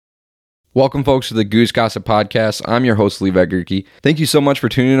Welcome, folks, to the Goose Gossip Podcast. I'm your host, Levi Gerke. Thank you so much for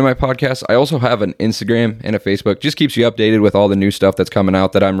tuning into my podcast. I also have an Instagram and a Facebook. Just keeps you updated with all the new stuff that's coming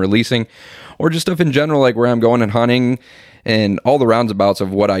out that I'm releasing, or just stuff in general, like where I'm going and hunting and all the roundabouts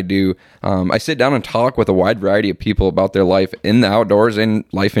of what I do. I sit down and talk with a wide variety of people about their life in the outdoors and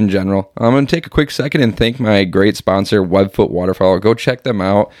life in general. I'm going to take a quick second and thank my great sponsor, Webfoot Waterfowl. Go check them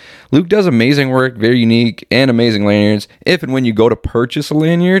out. Luke does amazing work, very unique and amazing lanyards. If and when you go to purchase a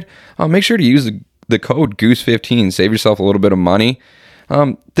lanyard, make sure to use the code Goose15. Save yourself a little bit of money.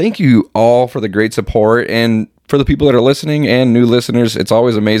 Thank you all for the great support, and for the people that are listening and new listeners. It's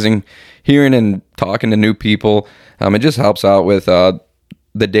always amazing hearing and talking to new people. It just helps out with the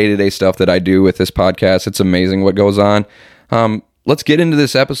day-to-day stuff that I do with this podcast. It's amazing what goes on. Let's get into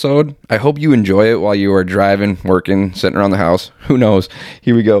this episode. I hope you enjoy it while you are driving, working, sitting around the house. Who knows?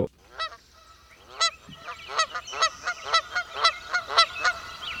 Here we go.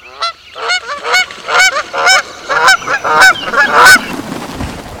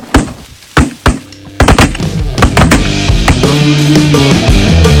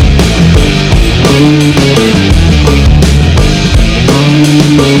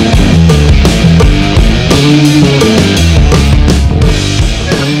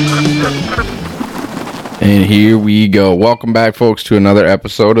 And here we go. Welcome back, folks, to another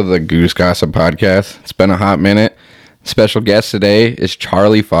episode of the Goose Gossip Podcast. It's been a hot minute. Special guest today is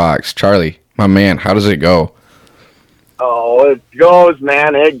Charlie Fox. Charlie, my man, how does it go? Oh, it goes,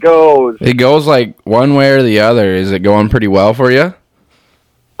 man. It goes. It goes like one way or the other. Is it going pretty well for you?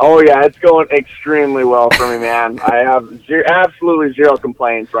 Oh, yeah, it's going extremely well for me, man. I have absolutely zero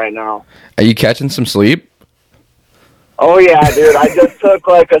complaints right now. Are you catching some sleep? Oh, yeah, dude. I just took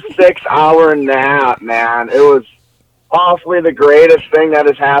like a 6-hour nap, man. It was possibly the greatest thing that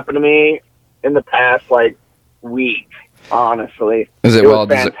has happened to me in the past, like, week, honestly. It was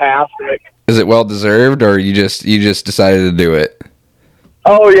fantastic. Is it well deserved, or you just decided to do it?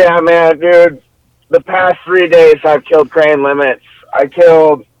 Oh, yeah, man, dude. The past 3 days, I've killed crane limits. I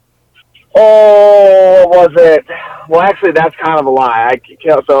killed... Oh, what was it? Well, actually, that's kind of a lie. I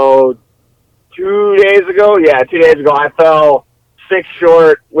killed, so 2 days ago, I fell 6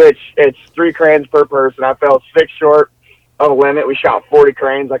 short, which it's 3 cranes per person. I fell 6 short of a limit. We shot 40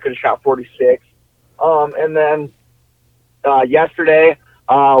 cranes. I could have shot 46. And then yesterday,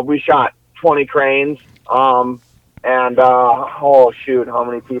 we shot 20 cranes. Oh, shoot, how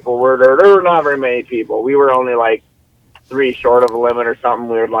many people were there? There were not very many people. We were only like 3 short of a limit or something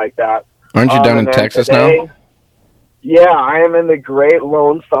weird like that. Aren't you down in Texas now? Yeah, I am in the great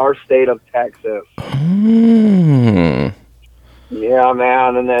Lone Star state of Texas. Yeah,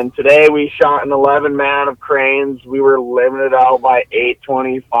 man. And then today we shot an 11-man of cranes. We were limited out by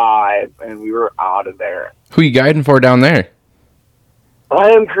 825, and we were out of there. Who are you guiding for down there?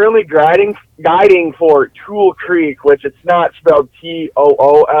 I am currently guiding for Tool Creek, which it's not spelled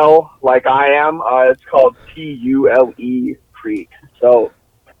T-O-O-L like I am. It's called T-U-L-E Creek. So...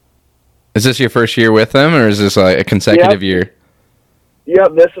 Is this your first year with them, or is this like a consecutive year?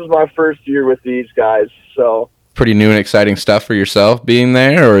 Yep, this is my first year with these guys, so... Pretty new and exciting stuff for yourself being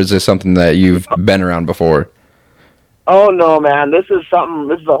there, or is this something that you've been around before? Oh, no, man. This is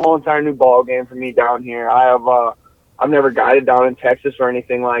a whole entire new ball game for me down here. I've never guided down in Texas or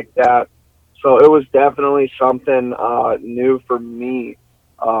anything like that, so it was definitely something new for me.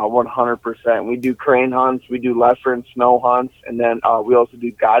 100%. We do crane hunts, we do lesser and snow hunts, and then we also do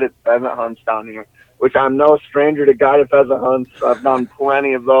guided pheasant hunts down here, which I'm no stranger to guided pheasant hunts. I've done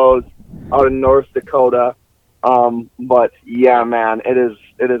plenty of those out in North Dakota. But yeah, man, it is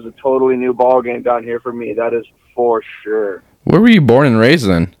a totally new ball game down here for me. That is for sure. Where were you born and raised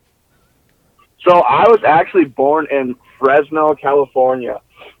then? So I was actually born in Fresno, California.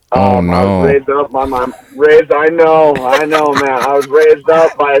 Oh, no. I was raised up by I know, man. I was raised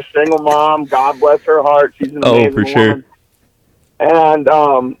up by a single mom. God bless her heart. She's an amazing for sure. woman. And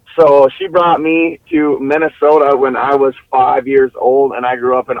so she brought me to Minnesota when I was 5 years old, and I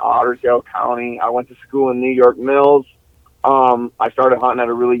grew up in Ottersdale County. I went to school in New York Mills. I started hunting at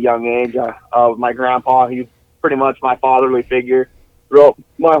a really young age. My grandpa, he's pretty much my fatherly figure throughout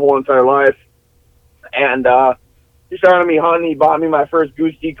my whole entire life. And he started me hunting. He bought me my first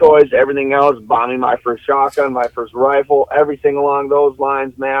goose decoys, everything else, bought me my first shotgun, my first rifle, everything along those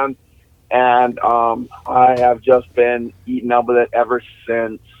lines, man. And I have just been eating up with it ever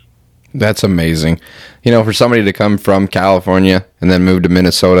since. That's amazing. You know, for somebody to come from California and then move to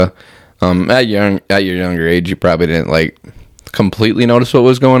Minnesota, at your younger age, you probably didn't like completely notice what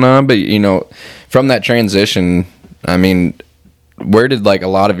was going on. But you know, from that transition, I mean, where did like a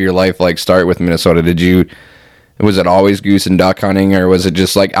lot of your life like start with Minnesota? was it always goose and duck hunting, or was it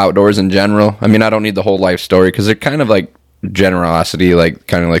just like outdoors in general? I mean, I don't need the whole life story because they're kind of like generosity, like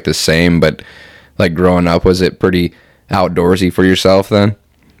kind of like the same, but like growing up, was it pretty outdoorsy for yourself then?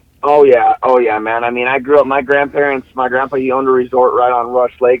 Oh yeah, man. I mean, I grew up. My grandpa, he owned a resort right on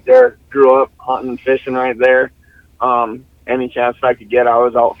Rush Lake. There, grew up hunting and fishing right there. Any chance I could get, I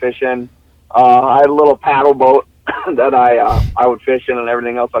was out fishing. I had a little paddle boat that I would fish in and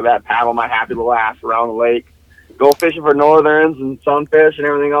everything else like that. Paddle my happy little ass around the lake, go fishing for northerns and sunfish and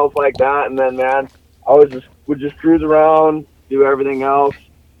everything else like that. And then, man, I would just cruise around, do everything else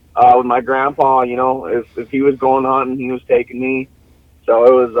with my grandpa. You know, if he was going hunting, he was taking me. So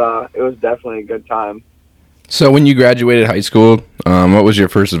it was definitely a good time. So when you graduated high school, what was your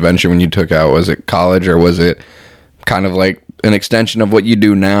first adventure when you took out? Was it college, or was it kind of like an extension of what you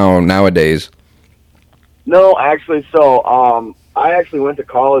do nowadays? No, actually, so I actually went to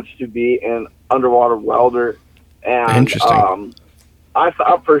college to be an underwater welder. And interesting. I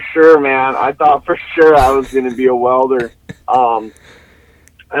thought for sure, man, I was going to be a welder. I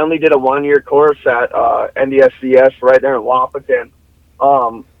only did a 1-year course at NDSCS right there in Wapaton.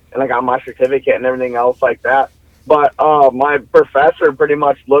 And I got my certificate and everything else like that. But my professor pretty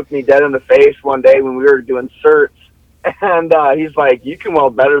much looked me dead in the face one day when we were doing certs. And he's like, "You can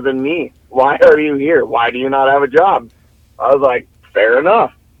weld better than me. Why are you here? Why do you not have a job?" I was like, "Fair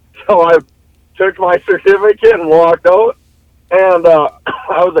enough." So I took my certificate and walked out. And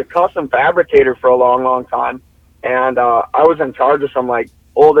I was a custom fabricator for a long, long time. And I was in charge of some like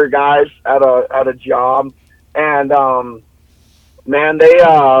older guys at a job. And man, they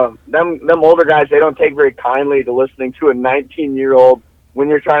them older guys, they don't take very kindly to listening to a 19-year-old when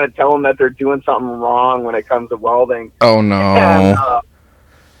you're trying to tell them that they're doing something wrong when it comes to welding. Oh no. And,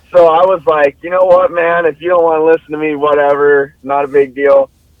 so I was like, you know what, man, if you don't want to listen to me, whatever, not a big deal.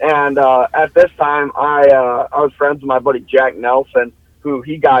 And at this time, I was friends with my buddy Jack Nelson, who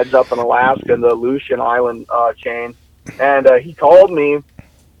he guides up in Alaska, the Aleutian Island chain. And he called me,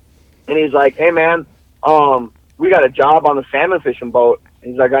 and he's like, "Hey, man, we got a job on the salmon fishing boat."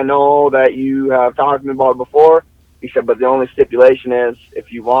 He's like, "I know that you have talked to me about it before." He said, "But the only stipulation is,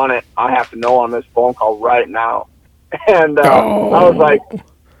 if you want it, I have to know on this phone call right now." And I was like,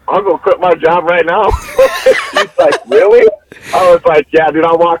 "I'll go quit my job right now." He's like, "Really?" I was like, "Yeah, dude,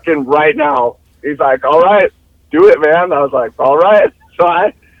 I'll walk in right now." He's like, "All right, do it, man." I was like, "All right." So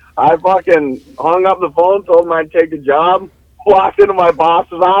I fucking hung up the phone, told him I'd take the job, walked into my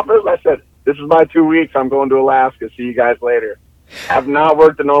boss's office. I said, "This is my 2 weeks. I'm going to Alaska. See you guys later." Have not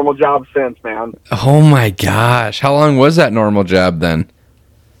worked a normal job since, man. Oh my gosh. How long was that normal job then?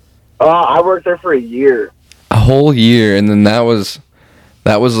 I worked there for a year. A whole year, and then that was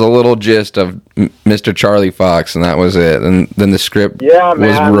a little gist of Mr. Charlie Fox, and that was it. And then the script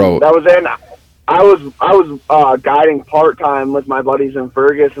was wrote. That was in. I was guiding part-time with my buddies in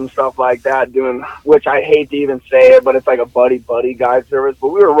Fergus and stuff like that, doing, which I hate to even say it, but it's like a buddy guide service. But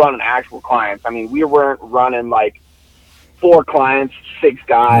we were running actual clients. I mean, we weren't running like 4 clients, 6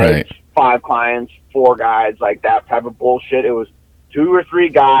 guys, right. 5 clients, 4 guys, like that type of bullshit. It was 2 or 3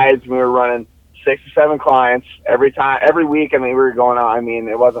 guys. We were running 6 or 7 clients every week. I mean, we were going out. I mean,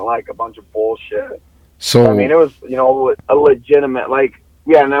 it wasn't like a bunch of bullshit. So I mean, it was, you know, a legitimate, like,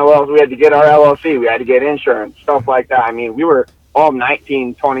 we had no else. We had to get our LLC. We had to get insurance, stuff like that. I mean, we were all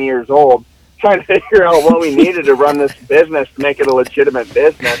 19, 20 years old trying to figure out what we needed to run this business to make it a legitimate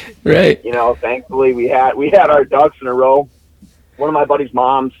business. Right. You know, thankfully we had our ducks in a row. One of my buddy's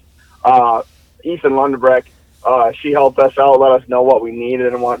moms, Ethan Lundebreck, she helped us out, let us know what we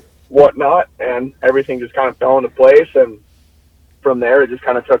needed and whatnot, and everything just kind of fell into place. And from there, it just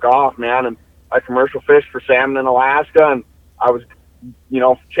kind of took off, man. And I commercial fished for salmon in Alaska, and I was, you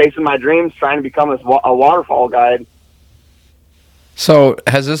know, chasing my dreams, trying to become a waterfowl guide. So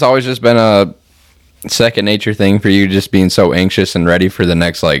has this always just been a second nature thing for you, just being so anxious and ready for the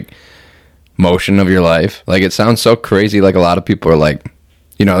next, like, motion of your life? Like, it sounds so crazy. Like, a lot of people are like,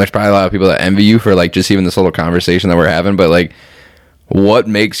 you know, there's probably a lot of people that envy you for, like, just even this little conversation that we're having. But, like, what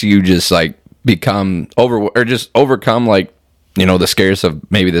makes you just, like, overcome, like, you know, the scares of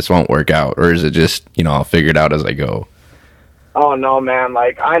maybe this won't work out? Or is it just, you know, I'll figure it out as I go? Oh, no, man.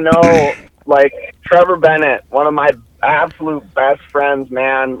 Like, I know, like, Trevor Bennett, one of my absolute best friends,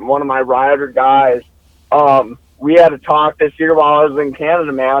 man, one of my rider guys, we had a talk this year while I was in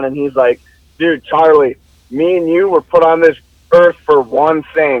Canada, man, and he's like, "Dude, Charlie, me and you were put on this earth for one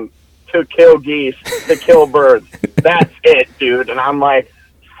thing, to kill geese, to kill birds. That's it, dude." And I'm like,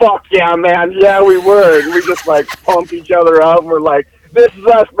 "Fuck yeah, man. Yeah, we were." And we just, like, pump each other up. And we're like, "This is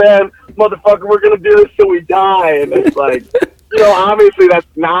us, man. Motherfucker, we're going to do this till we die." And it's like, Obviously that's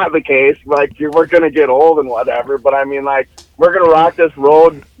not the case. Like, we're going to get old and whatever, but I mean, like, we're going to rock this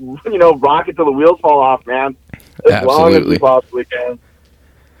road, rock it till the wheels fall off, man. As long as we possibly can.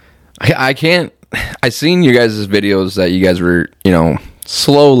 I can't. I seen you guys' videos that you guys were,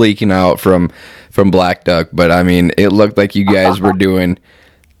 slow leaking out from black duck, but I mean, it looked like you guys were doing,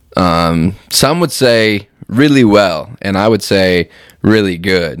 some would say really well, and I would say really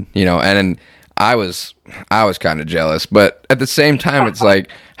good, and I was kind of jealous, but at the same time, it's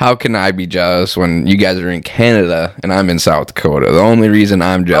like, how can I be jealous when you guys are in Canada and I'm in South Dakota? The only reason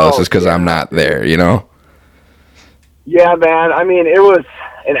I'm jealous is because I'm not there, Yeah, man. I mean, it was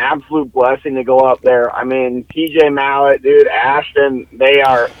an absolute blessing to go up there. I mean, TJ Mallet, dude, Ashton, they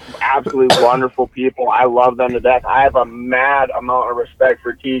are absolutely wonderful people. I love them to death. I have a mad amount of respect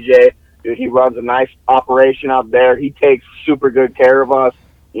for TJ. Dude, he runs a nice operation up there. He takes super good care of us,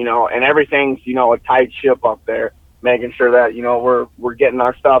 and everything's, a tight ship up there, making sure that, we're getting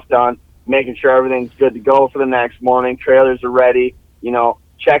our stuff done, making sure everything's good to go for the next morning. Trailers are ready,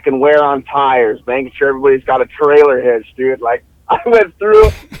 checking wear on tires, making sure everybody's got a trailer hitch, dude. Like, I went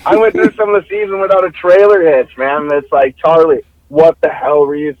through some of the season without a trailer hitch, man. And it's like, Charlie, what the hell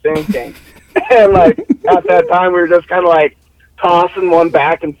were you thinking? And like, at that time, we were just kind of like tossing one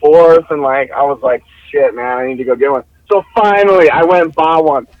back and forth, and like, I was like, shit, man, I need to go get one. So finally, I went and bought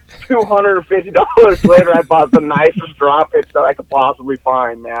one. $250 later, I bought the nicest drop hitch that I could possibly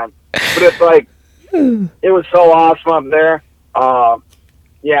find, man. But it's like, it was so awesome up there.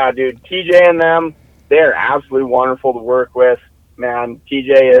 Yeah, dude, TJ and them, they're absolutely wonderful to work with. Man,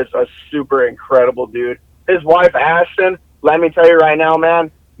 TJ is a super incredible dude. His wife, Ashton, let me tell you right now,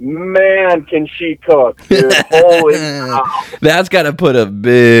 man, can she cook, dude. Holy cow. That's got to put a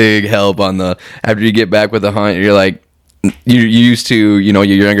big help on after you get back with the hunt, you're like, you're used to, your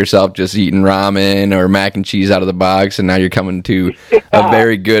younger self just eating ramen or mac and cheese out of the box, and now you're coming to a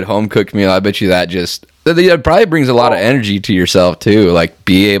very good home-cooked meal. I bet you that probably brings a lot of energy to yourself, too, like,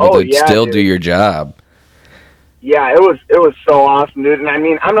 be able to still do your job. Yeah, it was so awesome, dude. And I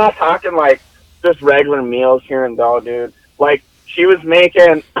mean, I'm not talking like just regular meals here and there, dude. Like, she was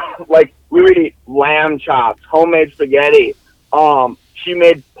making, like, we would eat lamb chops, homemade spaghetti. She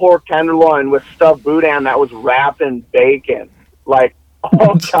made pork tenderloin with stuffed boudin that was wrapped in bacon. Like,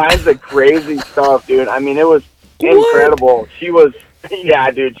 all kinds of crazy stuff, dude. I mean, it was incredible. She was, yeah,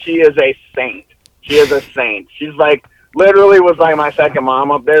 dude, she is a saint. She is a saint. She's like, literally was like my second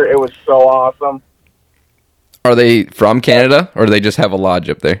mom up there. It was so awesome. Are they from Canada, or do they just have a lodge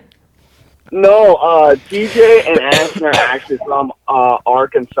up there? No, TJ and Ashton are actually from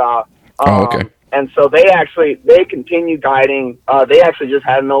Arkansas. Okay. And so they continue guiding. They actually just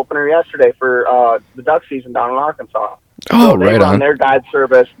had an opener yesterday for the duck season down in Arkansas. Oh, so they right run on. Their guide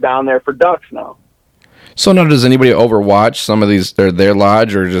service down there for ducks now. So now, does anybody overwatch some of these, their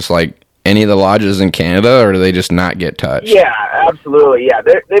lodge, or just like any of the lodges in Canada, or do they just not get touched? Yeah, absolutely. Yeah,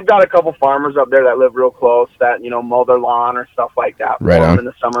 they've got a couple farmers up there that live real close that mow their lawn or stuff like that. Right on. In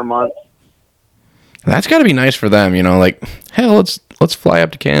the summer months. That's got to be nice for them, like, hell, let's fly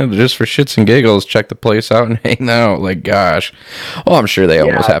up to Canada just for shits and giggles, check the place out and hang out. Like, gosh. Well, I'm sure they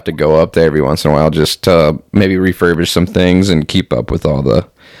almost have to go up there every once in a while just to maybe refurbish some things and keep up with all the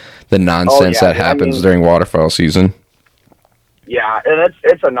nonsense that happens during waterfowl season. Yeah, and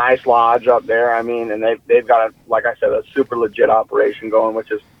it's a nice lodge up there. I mean, and they've got like I said, a super legit operation going,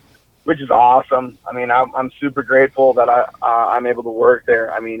 which is awesome. I mean, I'm super grateful that I'm able to work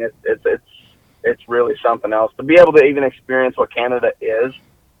there. I mean, it's really something else to be able to even experience what Canada is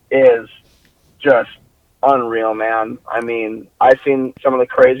just unreal, man. I mean, I've seen some of the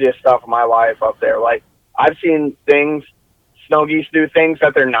craziest stuff in my life up there. Like, I've seen snow geese do things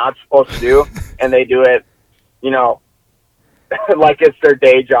that they're not supposed to do, and they do it, like it's their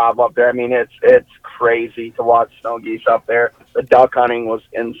day job up there. I mean, it's crazy to watch snow geese up there. The duck hunting was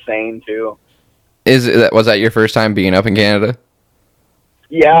insane too. Was that your first time being up in Canada?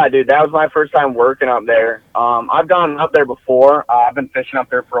 Yeah, dude, that was my first time working up there. I've gone up there before. I've been fishing up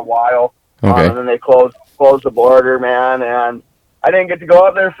there for a while. Okay. And then they closed the border, man, and I didn't get to go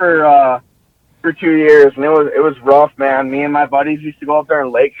up there for 2 years, and it was rough, man. Me and my buddies used to go up there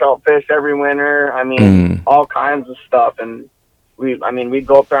and lake trout fish every winter. I mean, all kinds of stuff, and we'd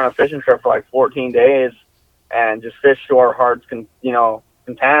go up there on a fishing trip for like 14 days and just fish to our heart's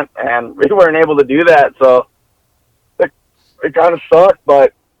content, and we weren't able to do that, so it kind of sucked,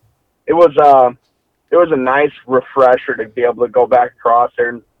 but it was a nice refresher to be able to go back across there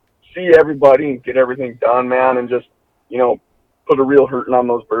and see everybody and get everything done, man, and just put a real hurting on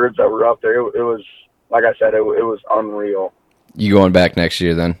those birds that were up there. It was, like I said, it was unreal. You going back next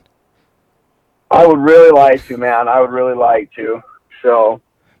year then? I would really like to, man. I would really like to. So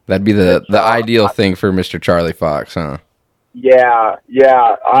That'd be the ideal thing for Mr. Charlie Fox, huh? Yeah.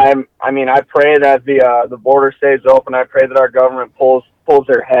 I pray that the border stays open. I pray that our government pulls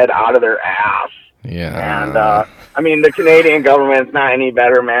their head out of their ass. Yeah. And the Canadian government's not any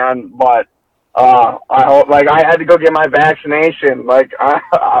better, man. But I hope, like, I had to go get my vaccination. Like,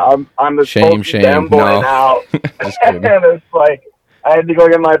 I'm the shame. boy No. now. Just kidding. And it's like, I had to go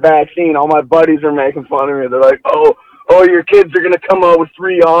get my vaccine. All my buddies are making fun of me. They're like, oh, your kids are gonna come out with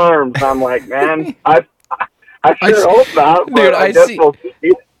 3 arms. I'm like, man, I sure hope not. Dude, I guess we'll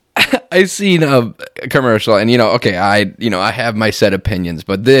see. I seen a commercial, and I have my set opinions,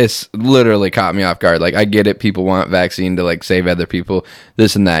 but this literally caught me off guard. Like, I get it, people want vaccine to like save other people,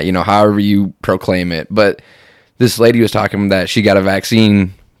 this and that, however you proclaim it. But this lady was talking that she got a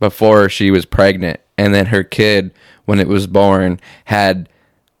vaccine before she was pregnant, and then her kid, when it was born, had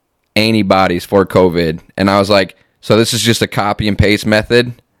antibodies for COVID. And I was like, so this is just a copy and paste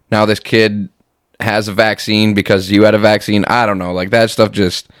method? Now this kid has a vaccine because you had a vaccine? I don't know. Like, that stuff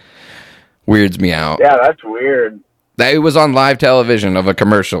just weirds me out. Yeah, that's weird. It was on live television of a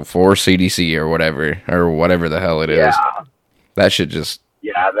commercial for CDC or whatever the hell it is. Yeah. That shit just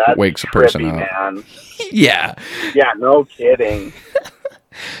that wakes a person up. Man. Yeah. Yeah, no kidding.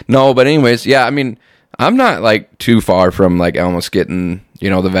 No, but anyways, yeah, I'm not like too far from like almost getting,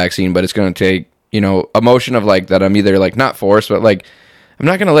 the vaccine, but it's going to take, a motion of like that I'm either like not forced, but like I'm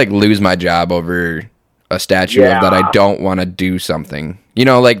not going to like lose my job over a statue of that I don't want to do something.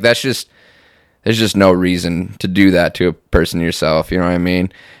 Like there's just no reason to do that to a person yourself, you know what I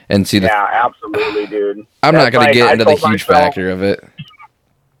mean? And see absolutely, dude. I'm not going to get into the huge factor of it.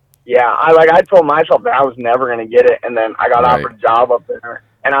 Yeah, I told myself that I was never going to get it, and then I got offered a job up there,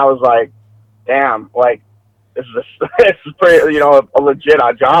 and I was like, damn, like, this is pretty, a legit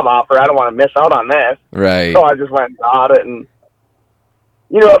job offer. I don't want to miss out on this. Right. So I just went and got it, and,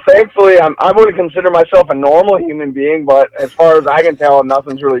 thankfully, I wouldn't consider myself a normal human being, but as far as I can tell,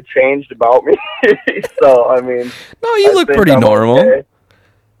 nothing's really changed about me. So, No, you look pretty normal.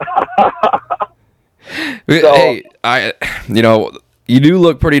 Okay. Hey, you do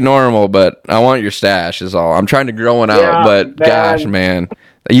look pretty normal, but I want your stash is all. I'm trying to grow one out, but man, gosh, man.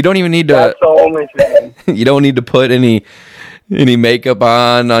 You don't even need to. That's the only thing. You don't need to put any makeup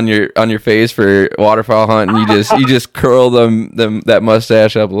on your face for waterfowl hunting. You just curl that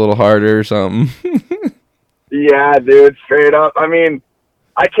mustache up a little harder or something. Yeah, dude, straight up. I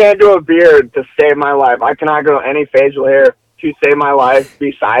can't do a beard to save my life. I cannot grow any facial hair to save my life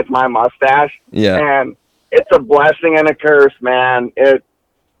besides my mustache. Yeah, and it's a blessing and a curse, man. It's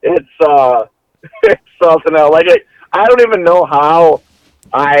something else. Like I don't even know how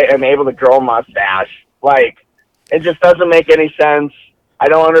I am able to grow a mustache. Like, it just doesn't make any sense. I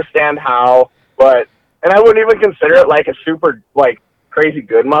don't understand how, and I wouldn't even consider it like a super, like, crazy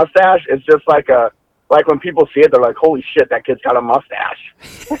good mustache. It's just like when people see it, they're like, holy shit, that kid's got a mustache.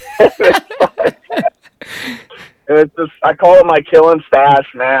 And it's just, I call it my killing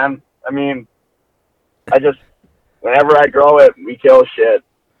stash, man. Whenever I grow it, we kill shit.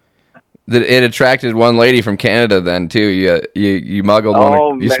 It attracted one lady from Canada then too. You smuggled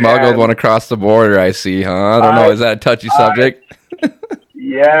one across the border. I see, huh? I don't know. Is that a touchy subject?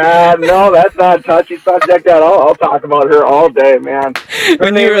 Yeah, no, that's not a touchy subject at all. I'll talk about her all day, man.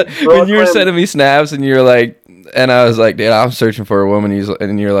 When you were sending me snaps and you're like, and I was like, dude, I'm searching for a woman.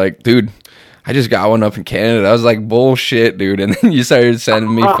 And you're like, dude, I just got one up in Canada. I was like, bullshit, dude. And then you started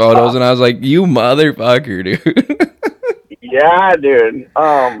sending me photos, and I was like, you motherfucker, dude. Yeah, dude.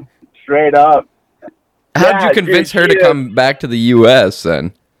 Straight up. How'd you convince her to come back to the U.S.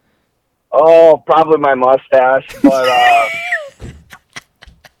 then? Oh, probably my mustache, but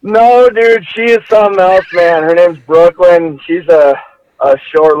no, dude, she is something else, man. Her name's Brooklyn. She's a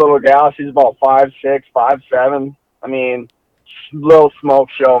short little gal. She's about 5'6", 5'7". Little smoke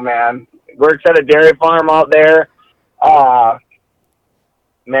show, man. Works at a dairy farm out there.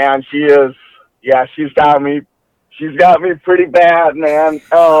 Man, she is. Yeah, she's got me pretty bad, man.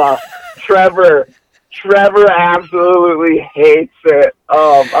 Trevor absolutely hates it.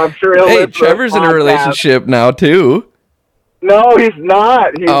 I'm sure he'll. Hey, Trevor's in a relationship now too. No, he's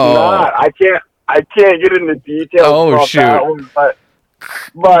not. He's not. I can't get into details. Oh, shoot. That one, but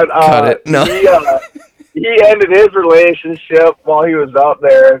cut it. No. He ended his relationship while he was up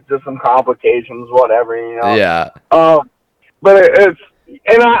there. Just some complications, whatever, Yeah. But I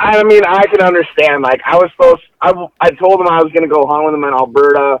can understand. Like, I told him I was going to go hunt with him in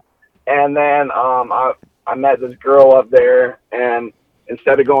Alberta, and then I met this girl up there, and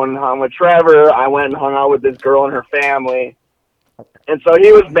instead of going and hunt with Trevor, I went and hung out with this girl and her family. And so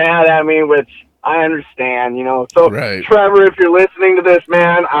he was mad at me, which I understand, you know. So, Right. Trevor, if you're listening to this,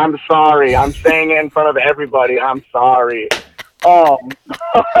 man, I'm sorry. I'm saying it in front of everybody. I'm sorry.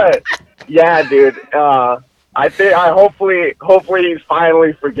 But, yeah, dude. I hopefully he's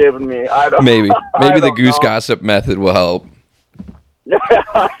finally forgiven me. I don't. Maybe I the don't goose know. gossip method will help.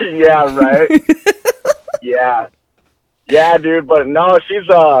 Yeah, right. Yeah, dude. But no, she's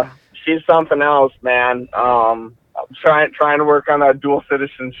something else, man. I'm trying to work on that dual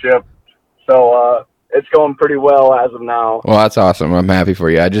citizenship. So it's going pretty well as of now. Well, that's awesome. I'm happy for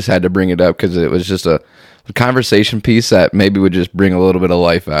you. I just had to bring it up because it was just a conversation piece that maybe would just bring a little bit of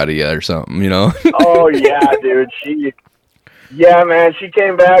life out of you or something, you know? Oh yeah, dude. Yeah, man. She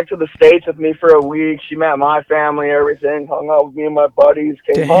came back to the States with me for a week. She met my family, everything. Hung out with me and my buddies.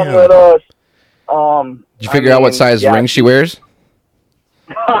 Hung with us. Did you figure out what size ring she wears?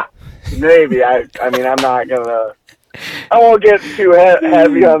 Maybe. I mean, I'm not gonna. I won't get too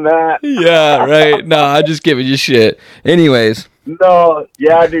heavy on that. Yeah, right. No, I'm just giving you shit. Anyways. No,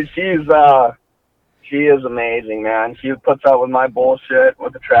 yeah, dude, she is amazing, man. She puts up with my bullshit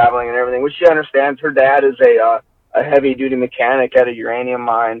with the traveling and everything, which she understands. Her dad is a heavy duty mechanic at a uranium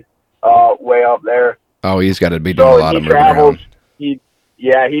mine, way up there. Oh, he's got to be doing a lot of moving around. He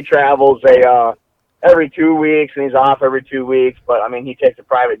travels every 2 weeks, and he's off every 2 weeks. But I mean, he takes a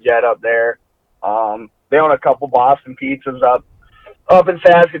private jet up there. They own a couple Boston Pizzas up in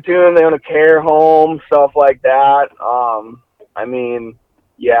Saskatoon. They own a care home, stuff like that. I mean,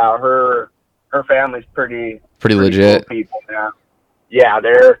 yeah, her family's pretty legit. Cool people, man. Yeah,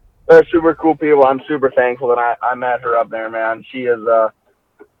 they're super cool people. I'm super thankful that I met her up there, man. She is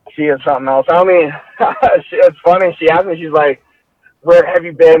something else. I mean, it's funny. She asked me, she's like, "Where have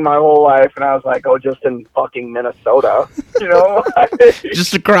you been my whole life?" And I was like, "Oh, just in fucking Minnesota, you know,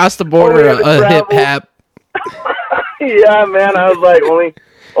 just across the border, a hip hap." Yeah, man. I was like,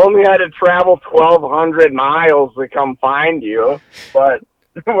 only had to travel 1,200 miles to come find you, but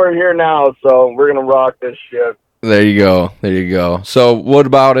we're here now, so we're gonna rock this shit. There you go. So, what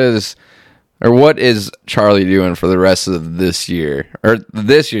is Charlie doing for the rest of this year? Or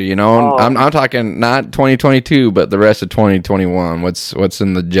this year, you know? I'm talking not 2022, but the rest of 2021. What's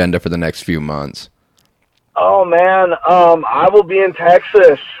in the agenda for the next few months? Oh, man, I will be in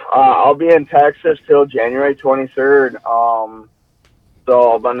Texas. I'll be in Texas till January 23rd.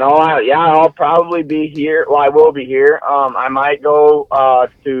 But no, I'll probably be here. Well, I will be here. I might go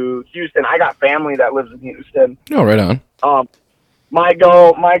to Houston. I got family that lives in Houston. Oh, right on. Might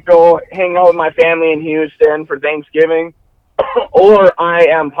go hang out with my family in Houston for Thanksgiving, or I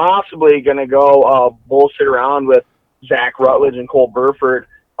am possibly gonna go bullshit around with Zach Rutledge and Cole Burford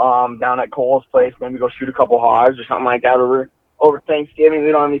down at Cole's place. Maybe go shoot a couple hogs or something like that over Thanksgiving.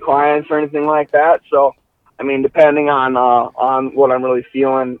 We don't have any clients or anything like that, so I mean, depending on what I'm really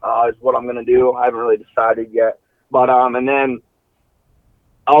feeling is what I'm gonna do. I haven't really decided yet, but and then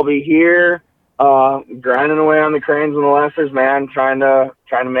I'll be here. Grinding away on the cranes and the lessers, man, trying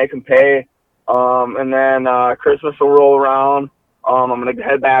to make them pay. And then Christmas will roll around. I'm gonna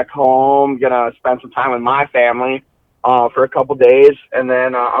head back home, gonna spend some time with my family for a couple days, and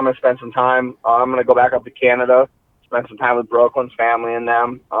then I'm gonna spend some time. I'm gonna go back up to Canada, spend some time with Brooklyn's family and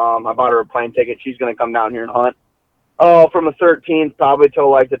them. I bought her a plane ticket. She's gonna come down here and hunt. From the 13th probably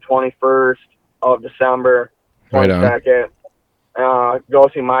till like the 21st of December, 22nd. Go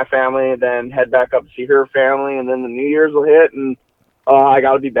see my family, then head back up to see her family, and then the New Year's will hit, and I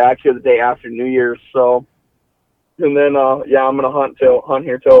got to be back here the day after New Year's. So, and then I'm gonna hunt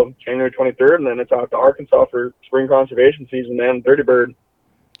here till January 23rd, and then it's out to Arkansas for spring conservation season. Man, Dirty Bird.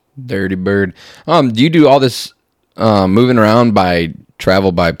 Do you do all this moving around by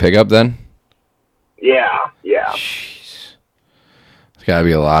travel by pickup then? Yeah. Jeez. It's got to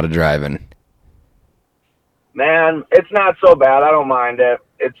be a lot of driving. Man, it's not so bad. I don't mind it.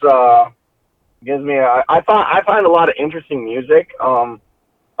 It's gives me I find a lot of interesting music.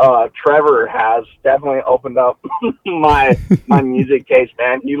 Trevor has definitely opened up my music taste,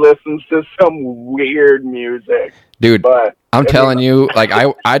 man. He listens to some weird music. Dude, but I'm telling you, like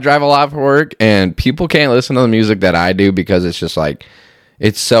I drive a lot for work, and people can't listen to the music that I do because it's just like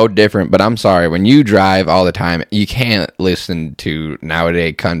it's so different. But I'm sorry, when you drive all the time, you can't listen to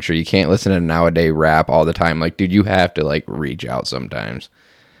nowadays country. You can't listen to nowadays rap all the time. Like, dude, you have to like reach out sometimes.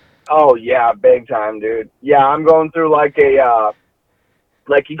 Oh yeah, big time, dude. Yeah, I'm going through like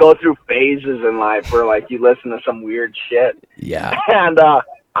like you go through phases in life where like you listen to some weird shit. Yeah. And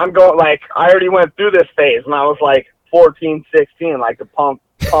I'm going like I already went through this phase when I was like 14, 16, like the punk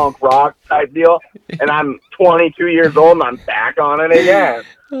rock type deal, and I'm 22 years old and I'm back on it again.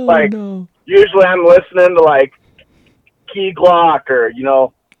 Usually I'm listening to like Key Glock or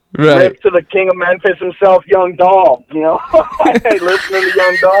Right. Rip to the king of Memphis himself, Young Dolph. You know, hey, listening to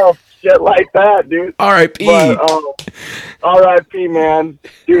Young Dolph, shit like that, dude. R.I.P. But R.I.P. man,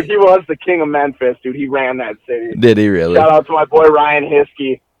 dude. He was the king of Memphis, dude. He ran that city. Did he really? Shout out to my boy Ryan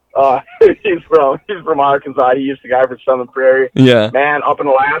Hiskey. He's from Arkansas. He used to guy for Southern Prairie. Yeah. Man, up in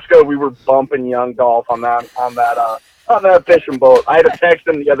Alaska, we were bumping Young Dolph on that fishing boat. I had to text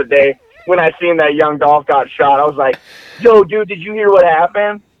him the other day when I seen that Young Dolph got shot. I was like, "Yo, dude, did you hear what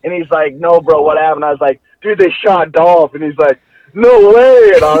happened?" And he's like, "No, bro, what happened?" I was like, "Dude, they shot Dolph." And he's like, "No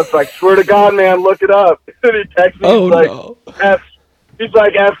way!" And I was like, "Swear to God, man, look it up." And he texted me, he's like, no. He's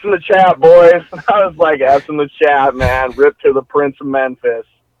like, "F's in the chat, boys." And I was like, "F's in the chat, man. Rip to the Prince of Memphis."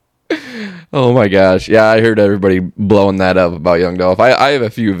 Oh my gosh. Yeah, I heard everybody blowing that up about Young Dolph. I have a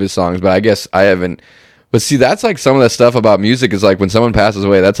few of his songs, but I guess I haven't. But see, that's like some of the stuff about music is like when someone passes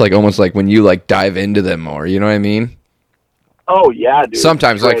away, that's like almost like when you like dive into them more. You know what I mean? Oh yeah, dude.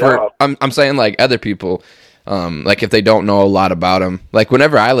 Sometimes, like I'm saying, like other people, like if they don't know a lot about them, like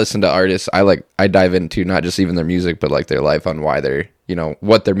whenever I listen to artists, I dive into not just even their music, but like their life on why they're, you know,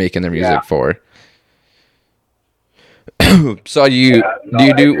 what they're making their music for. So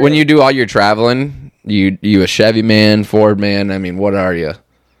when you do all your traveling, you a Chevy man, Ford man? I mean, what are you?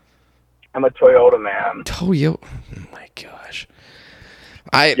 I'm a Toyota man. Toyota. Oh my gosh.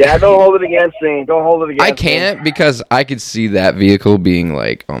 Don't hold it against me. Don't hold it against me. I can't because I could see that vehicle being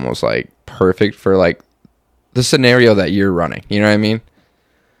like almost like perfect for like the scenario that you're running. You know what I mean?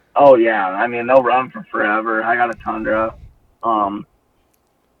 Oh yeah. I mean, they'll run for forever. I got a Tundra.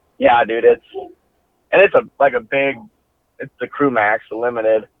 Yeah, dude. It's the Crew Max, the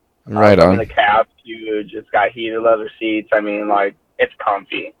limited. Right on. The cab's huge. It's got heated leather seats. I mean, like, it's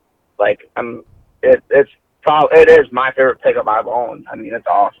comfy. Like, it is my favorite pickup I've owned. I mean, it's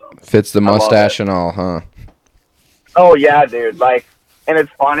awesome. Fits the mustache and all, huh? Oh yeah, dude. Like, and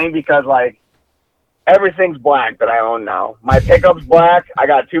it's funny because like everything's black that I own now. My pickup's black. I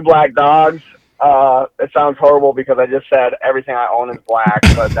got 2 black dogs. It sounds horrible because I just said everything I own is black,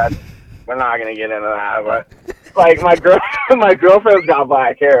 but we're not gonna get into that. But like my girlfriend's got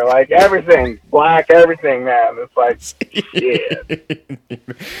black hair. Like everything black, everything, man. It's like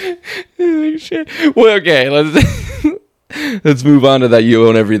shit. Well, okay, let's move on to that. You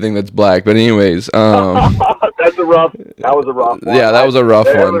own everything that's black. But anyways, that was a rough one. Yeah, that was a rough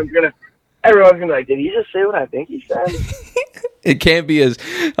one. Everyone's gonna be like, did he just say what I think he said? It can't be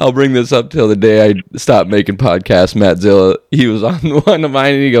I'll bring this up till the day I stop making podcasts. Matt Zilla, he was on one of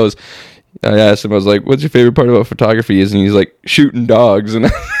mine, and he goes, I asked him, I was like, what's your favorite part about photography is? And he's like, shooting dogs.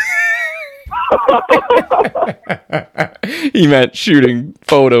 And he meant shooting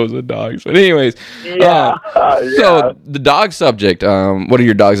photos of dogs. But anyways, so the dog subject, what are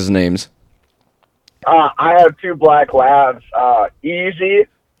your dogs' names? I have 2 black labs. Easy.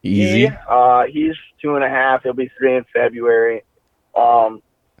 He's 2.5. He'll be 3 in February.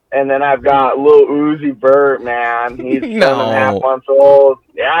 And then I've got little Uzi Bert, man. He's 7.5 months old.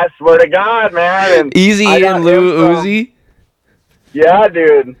 Yeah, I swear to God, man. And Easy and Lil Uzi? Yeah,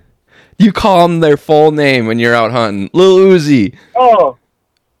 dude. You call them their full name when you're out hunting. Lil Uzi. Oh,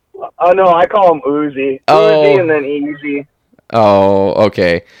 no, I call him Uzi. Uzi and then Easy. Oh,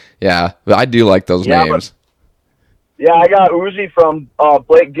 okay. Yeah, but I do like those names. Yeah, I got Uzi from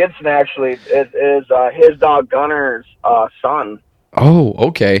Blake Gibson, actually. It is his dog Gunner's son. Oh,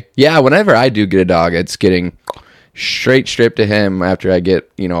 okay. Yeah, whenever I do get a dog, it's getting straight to him after I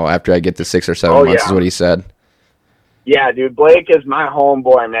get the 6 or 7 months is what he said. Yeah, dude, Blake is my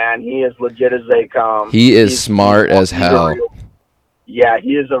homeboy, man. He is legit as they come. He's smart as hell. He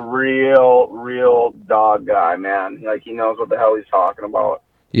is a real dog guy, man. Like, he knows what the hell he's talking about.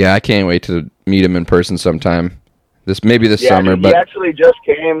 Yeah, I can't wait to meet him in person sometime. This summer, but he actually just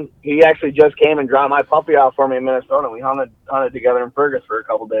came and dropped my puppy off for me in Minnesota. We hunted together in Fergus for a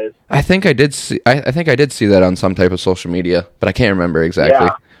couple days. I think I did see that on some type of social media, but I can't remember exactly.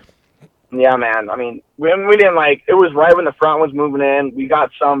 Yeah, man. I mean, we didn't it was right when the front was moving in. We got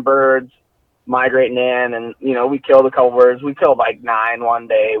some birds migrating in, and we killed a couple birds. We killed 9 one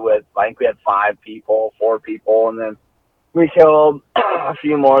day with we had 4 people, and then we killed a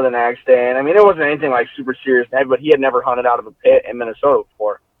few more the next day. And I mean, it wasn't anything super serious, but he had never hunted out of a pit in Minnesota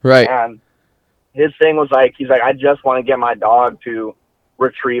before. Right. And his thing was he's like, I just want to get my dog to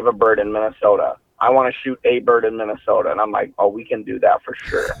retrieve a bird in Minnesota. I want to shoot a bird in Minnesota. And I'm like, oh, we can do that for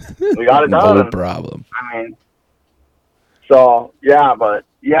sure. We got it done. No problem. I mean,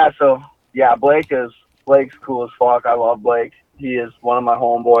 Blake's cool as fuck. I love Blake. He is one of my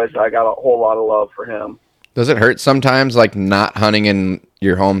homeboys. I got a whole lot of love for him. Does it hurt sometimes, not hunting in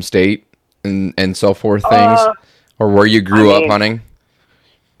your home state and so forth things? Or where you grew up hunting?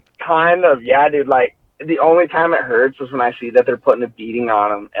 kind of, yeah, dude. Like, the only time it hurts is when I see that they're putting a beating on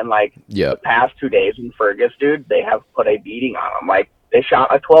them. And, like, the past 2 days in Fergus, dude, they have put a beating on them. Like, they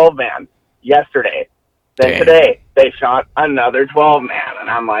shot a 12-man yesterday. Then today, they shot another 12-man. And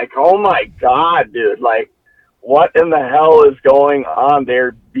I'm like, oh, my God, dude. Like, what in the hell is going on?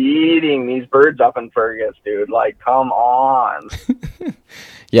 They're beating these birds up in Fergus, dude. Like, come on.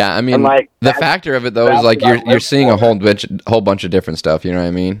 Yeah, I mean, and, like, the factor of it, though, is, like, you're seeing a whole bunch of different stuff, you know what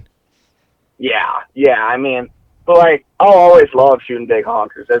I mean? Yeah, I mean, but, like, I'll always love shooting big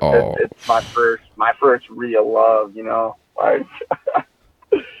honkers. It's my first real love, you know? Like,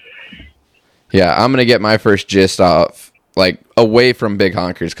 yeah, I'm going to get my first gist off, like, away from big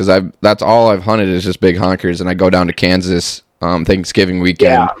honkers, because that's all I've hunted is just big honkers, and I go down to Kansas Thanksgiving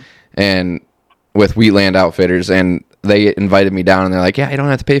weekend, and with Wheatland Outfitters, and they invited me down, and they're like, yeah, you don't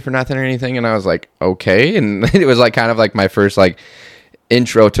have to pay for nothing or anything, and I was like, okay, and it was, like, kind of, like, my first, like,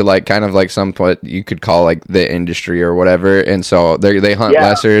 intro to, like, kind of, like, what you could call, like, the industry or whatever, and so they hunt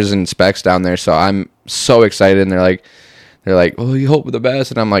lessers and specs down there, so I'm so excited, and they're like, well, you hope for the best.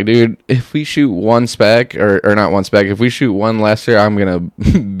 And I'm like, dude, if we shoot one spec, or not one spec, if we shoot one lesser, I'm going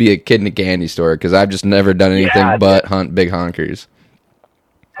to be a kid in a candy store because I've just never done anything but hunt big honkers.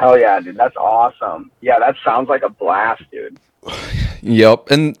 Hell yeah, dude. That's awesome. Yeah, that sounds like a blast, dude.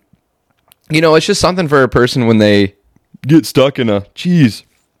 Yep. And, you know, it's just something for a person when they get stuck in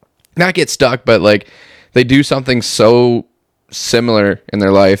not get stuck, but, like, they do something so similar in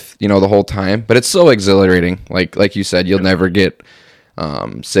their life, you know, the whole time, but it's so exhilarating. Like you said, you'll never get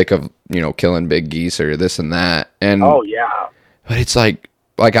sick of, you know, killing big geese or this and that. And but it's like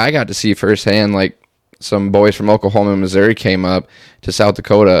I got to see firsthand, like, some boys from Oklahoma and Missouri came up to South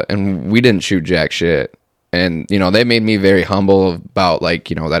Dakota, and we didn't shoot jack shit. And, you know, they made me very humble about, like,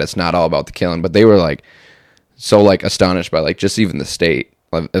 you know, that it's not all about the killing, but they were, like, so, like, astonished by, like, just even the state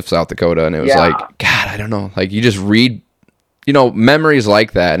of South Dakota. And it was like, God, I don't know, like, you just read, you know, memories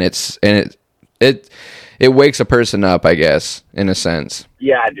like that, and it wakes a person up, I guess, in a sense.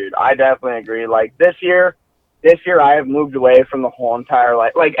 Yeah, dude, I definitely agree. Like, this year I have moved away from the whole entire,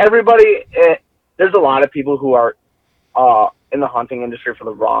 like everybody. There's a lot of people who are in the hunting industry for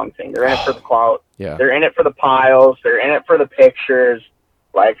the wrong thing. They're in it for the clout. Yeah. They're in it for the piles. They're in it for the pictures.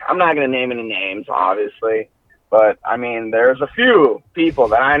 Like, I'm not going to name any names, obviously, but I mean, there's a few people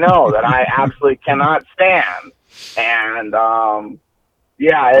that I know that I absolutely cannot stand. And,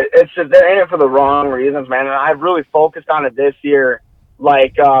 it's just, they're in it for the wrong reasons, man. And I've really focused on it this year.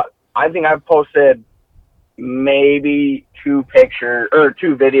 Like, I think I've posted maybe 2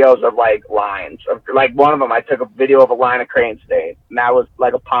 videos of, like, lines. Like, one of them, I took a video of a line of cranes today, and that was,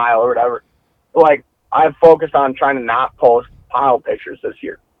 like, a pile or whatever. But, like, I've focused on trying to not post pile pictures this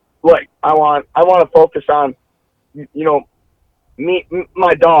year. Like, I want to focus on, you know,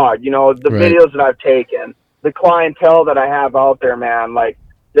 my dog, you know, the videos that I've taken, the clientele that I have out there, man, like,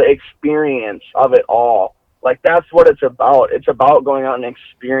 the experience of it all. Like, that's what it's about. It's about going out and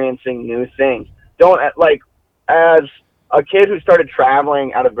experiencing new things. Don't, like, as a kid who started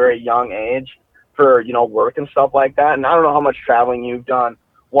traveling at a very young age for, you know, work and stuff like that, and I don't know how much traveling you've done,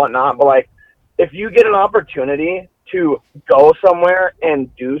 whatnot, but, like, if you get an opportunity to go somewhere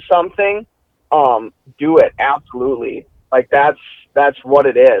and do something, do it, absolutely. Like, that's what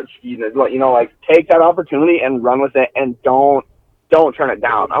it is. You know, like, take that opportunity and run with it, and don't turn it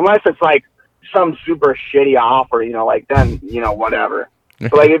down. Unless it's, like, some super shitty offer, you know, like, then, you know, whatever.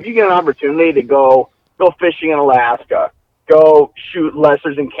 But, like, if you get an opportunity to go fishing in Alaska, go shoot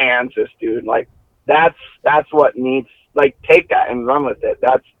lessers in Kansas, dude, like, that's what needs, like, take that and run with it.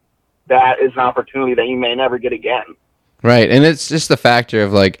 That is an opportunity that you may never get again. Right. And it's just the factor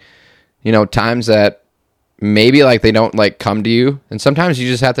of, like, you know, times that maybe, like, they don't, like, come to you, and sometimes you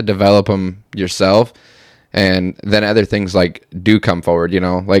just have to develop them yourself, and then other things, like, do come forward, you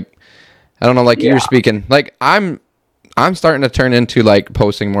know, like, I don't know, like, you were speaking, like, I'm starting to turn into, like,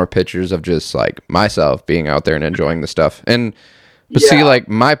 posting more pictures of just, like, myself being out there and enjoying the stuff, but see, like,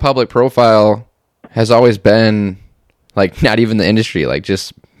 my public profile has always been, like, not even the industry, like,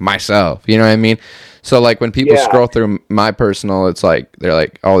 just myself, you know what I mean? So, like, when people scroll through my personal, it's like, they're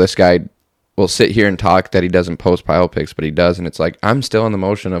like, oh, this guy will sit here and talk that he doesn't post pile pics, but he does. And it's like, I'm still in the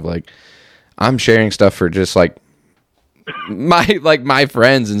motion of, like, I'm sharing stuff for just, like, my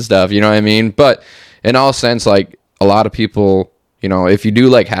friends and stuff, you know what I mean? But in all sense, like, a lot of people, you know, if you do,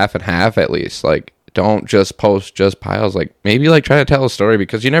 like, half and half at least, like, don't just post just piles, like, maybe, like, try to tell a story,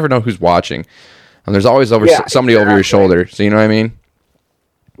 because you never know who's watching. And there's always somebody over your shoulder. So, you know what I mean?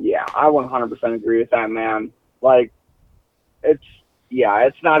 Yeah, I 100% agree with that, man. Like, it's yeah,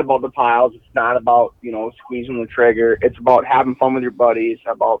 it's not about the piles. It's not about, squeezing the trigger. It's about having fun with your buddies,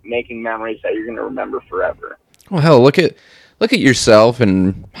 about making memories that you're going to remember forever. Well, hell, look at yourself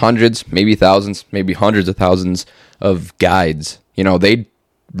and hundreds, maybe thousands, maybe hundreds of thousands of guides. They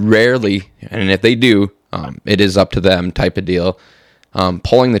rarely, and if they do, it is up to them type of deal,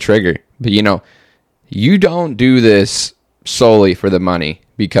 pulling the trigger. But, you don't do this solely for the money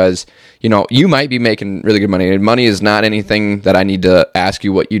because, you might be making really good money. And money is not anything that I need to ask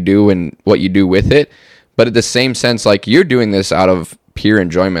you what you do and what you do with it. But at the same sense, like, you're doing this out of pure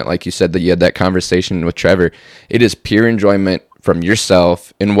enjoyment. Like you said that you had that conversation with Trevor. It is pure enjoyment from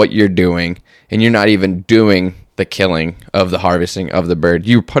yourself and what you're doing. And you're not even doing the killing of the harvesting of the bird.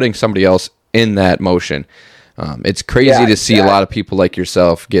 You're putting somebody else in that motion. It's crazy to see a lot of people like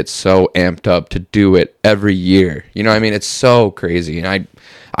yourself get so amped up to do it every year. You know what I mean? It's so crazy. And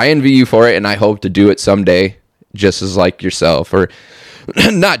I envy you for it, and I hope to do it someday just as like yourself. Or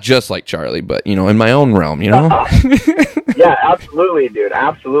not just like Charlie, but, in my own realm, Yeah, absolutely, dude.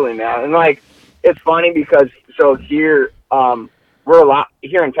 Absolutely, man. And, like, it's funny because, so here, we're a lot,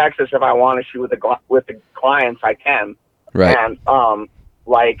 here in Texas, if I want to shoot with the clients, I can. Right. And,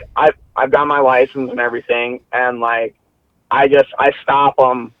 like, I've got my license and everything, and, like, I stop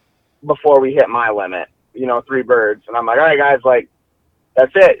them before we hit my limit, 3 birds. And I'm like, all right, guys, like,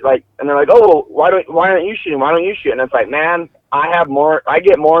 that's it. Like, and they're like, oh, why aren't you shooting? Why don't you shoot? And it's like, man, I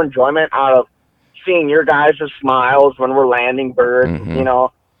get more enjoyment out of seeing your guys' smiles when we're landing birds,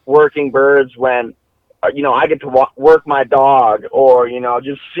 working birds when, I get to work my dog, or,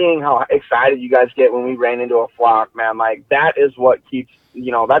 just seeing how excited you guys get when we ran into a flock, man. Like, that is what keeps,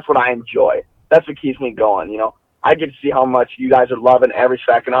 that's what I enjoy. That's what keeps me going, I get to see how much you guys are loving every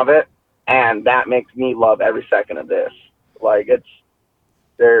second of it, and that makes me love every second of this. Like, it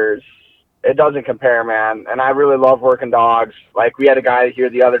doesn't compare, man. And I really love working dogs. Like, we had a guy here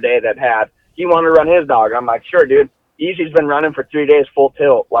the other day he wanted to run his dog. I'm like, sure, dude. Easy's been running for 3 days full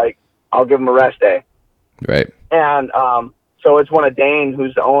tilt. Like, I'll give him a rest day. Right. And so it's one of Dane,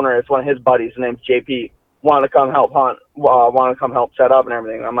 who's the owner. It's one of his buddies. His name's JP. Want to come help hunt. Want to come help set up and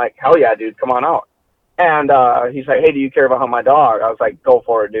everything. I'm like, hell yeah, dude. Come on out. And he's like, hey, do you care if I hunt my dog? I was like, go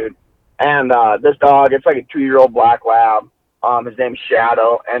for it, dude. And this dog, it's like a 2-year-old black lab. His name's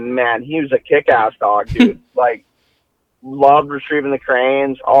Shadow, and man, he was a kick-ass dog, dude. Like, loved retrieving the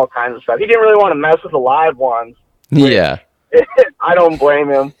cranes, all kinds of stuff. He didn't really want to mess with the live ones. Yeah. I don't blame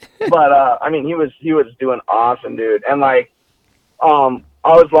him, but I mean, he was doing awesome, dude. And like, I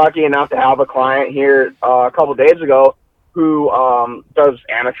was lucky enough to have a client here a couple days ago who does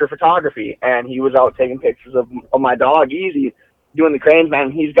amateur photography, and he was out taking pictures of my dog Easy, doing the cranes,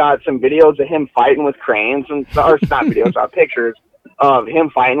 man. He's got some videos of him fighting with cranes, or not videos, pictures of him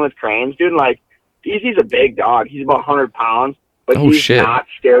fighting with cranes, dude. Like, Easy's a big dog. He's about 100 pounds, but he's not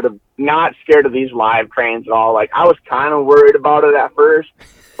scared of these live cranes at all. Like, I was kind of worried about it at first,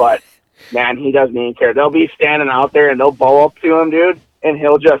 but man, he doesn't even care. They'll be standing out there and they'll bow up to him, dude, and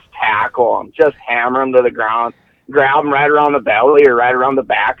he'll just tackle them, just hammer them to the ground, grab them right around the belly or right around the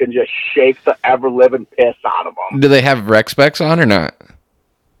back, and just shake the ever-living piss out of them. Do they have rec specs on or not?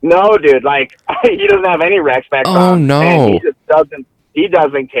 No, dude. Like, he doesn't have any rec specs on. Oh, no. And he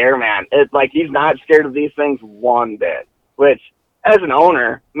doesn't care, man. It's like, he's not scared of these things one bit, which, as an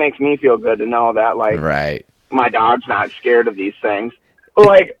owner, makes me feel good to know that, like, right, my dog's not scared of these things. But,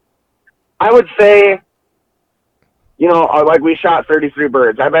 like, I would say, like, we shot 33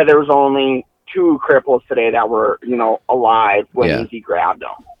 birds. I bet there was only 2 cripples today that were, alive when he grabbed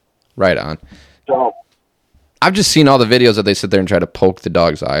them. Right on. So, I've just seen all the videos that they sit there and try to poke the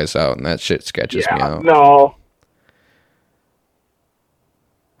dog's eyes out, and that shit sketches me out. No.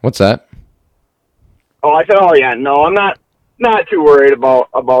 What's that? Oh, I said, oh yeah, no, I'm not too worried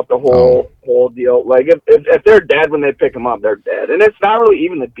about the whole deal. Like, if they're dead when they pick them up, they're dead. And it's not really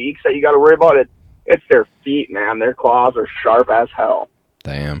even the beaks that you got to worry about. It's their feet, man. Their claws are sharp as hell.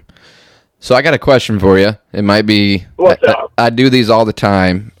 Damn. So I got a question for you. It might be... What's up? I do these all the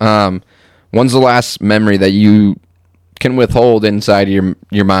time. When's the last memory that you can withhold inside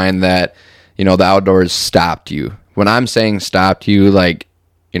your mind that, the outdoors stopped you? When I'm saying stopped you, like,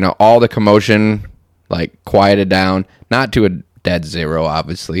 all the commotion, like, quieted down, not to a dead zero,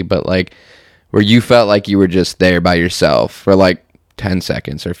 obviously, but, like, where you felt like you were just there by yourself for, like, 10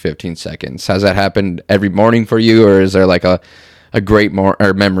 seconds or 15 seconds. Has that happened every morning for you, or is there, like, a great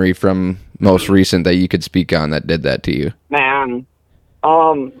memory from most recent that you could speak on that did that to you? Man,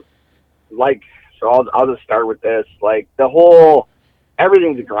 like, so I'll just start with this. Like,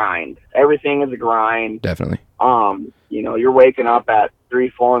 everything's a grind. Everything is a grind. Definitely. You're waking up at 3,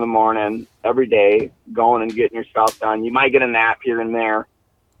 4 in the morning every day, going and getting your stuff done. You might get a nap here and there.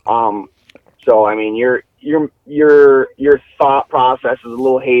 So I mean, your thought process is a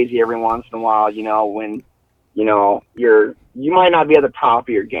little hazy every once in a while. When you might not be at the top of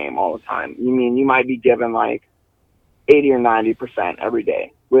your game all the time. You might be given like 80 or 90% every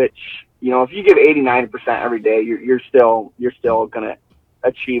day, which, if you give 80, 90% every day, you're still going to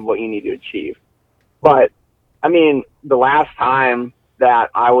achieve what you need to achieve. But I mean, the last time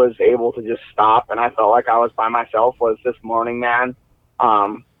that I was able to just stop and I felt like I was by myself was this morning, man.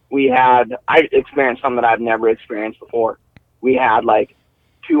 I experienced something that I've never experienced before. We had like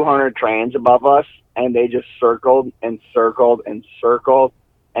 200 trains above us, and they just circled and circled and circled.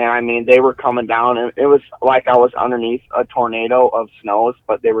 And I mean, they were coming down, and it was like I was underneath a tornado of snows,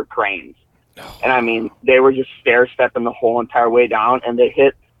 but they were cranes. And I mean, they were just stair-stepping the whole entire way down, and they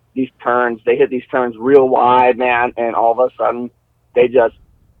hit these turns real wide, man. And all of a sudden they just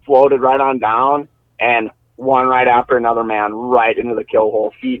floated right on down, and one right after another, man, right into the kill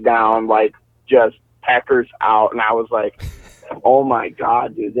hole, feet down, like just peckers out. And I was like, oh my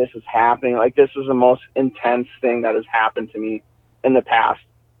God, dude, this is happening. Like, this is the most intense thing that has happened to me in the past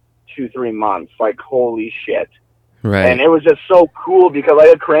 2-3 months. Like, holy shit. Right. And it was just so cool because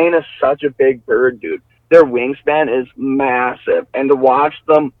like a crane is such a big bird, dude. Their wingspan is massive. And to watch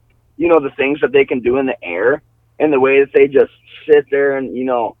them, the things that they can do in the air and the way that they just sit there and,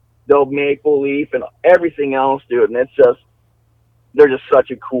 they'll make believe and everything else, dude. And they're just such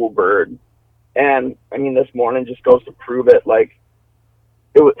a cool bird. And I mean, this morning just goes to prove it. Like,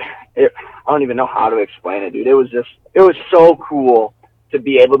 I don't even know how to explain it, dude. It was so cool to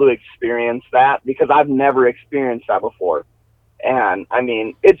be able to experience that because I've never experienced that before. And I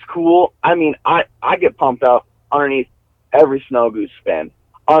mean, it's cool. I mean, I get pumped up underneath every snow goose spin,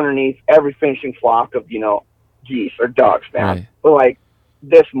 underneath every finishing flock of, geese or ducks, man. Right. But like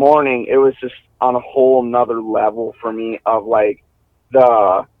this morning, it was just on a whole nother level for me of like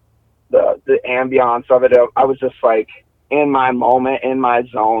the ambiance of it. I was just like in my moment, in my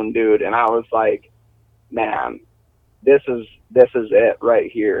zone, dude. And I was like, man, this is it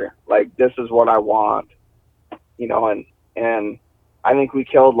right here. Like, this is what I want, and I think we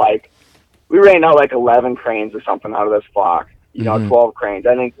rained out like 11 cranes or something out of this flock, 12 cranes.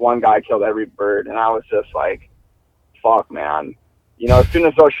 I think one guy killed every bird. And I was just like, fuck, man. As soon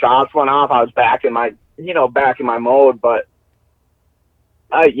as those shots went off, I was back in my mode, but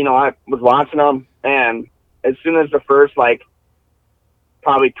I was watching them, and as soon as the first, like,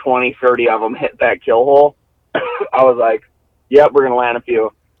 probably 20, 30 of them hit that kill hole, I was like, yep, we're going to land a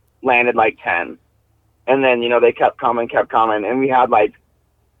few. Landed like 10. And then, they kept coming, and we had like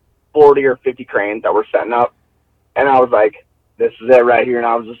 40 or 50 cranes that were setting up. And I was like, this is it right here. And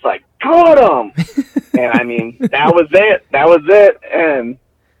I was just like, caught them! And I mean, that was it. And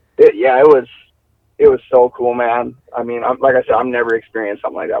it was so cool, man. I mean, like I said, I've never experienced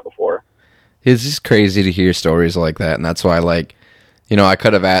something like that before. It's just crazy to hear stories like that. And that's why, like, how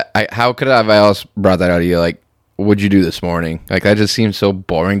could I have else brought that out of you? Like, what'd you do this morning? Like, that just seems so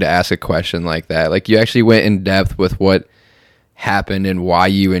boring to ask a question like that. Like, you actually went in depth with what happened and why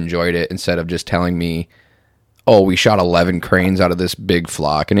you enjoyed it instead of just telling me, oh, we shot 11 cranes out of this big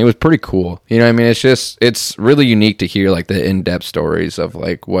flock. And it was pretty cool. You know what I mean? It's really unique to hear, like, the in-depth stories of,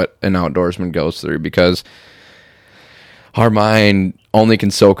 like, what an outdoorsman goes through because our mind only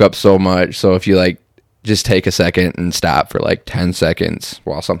can soak up so much. So if you, like, just take a second and stop for, like, 10 seconds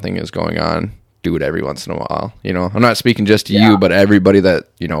while something is going on, do it every once in a while. I'm not speaking just to you, but everybody that,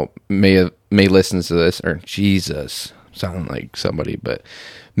 may listen to this, or Jesus, sound like somebody, but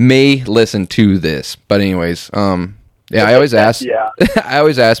may listen to this. But anyways, I always ask, I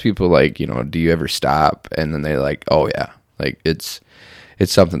always ask people, like, do you ever stop? And then they're like, oh yeah, like it's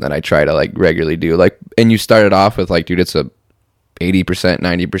something that I try to, like, regularly do. Like, and you started off with, like, dude, it's a 80%,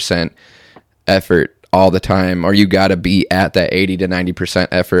 90% effort all the time, or you got to be at that 80 to 90%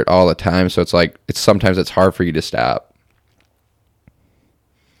 effort all the time. So it's like, sometimes it's hard for you to stop.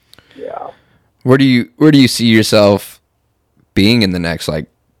 Yeah. Where do you see yourself being in the next, like,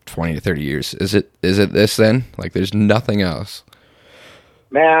 20 to 30 years? Is it this then? Like, there's nothing else?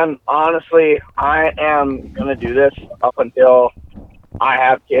 Man, honestly, I am going to do this up until I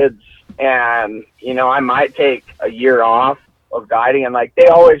have kids. And, I might take a year off of guiding. And, like, they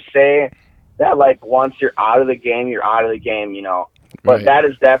always say that, like, once you're out of the game, you're out of the game, But right. That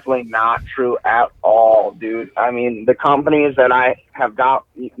is definitely not true at all, dude. I mean, the companies that I have got,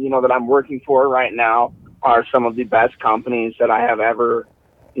 that I'm working for right now are some of the best companies that I have ever,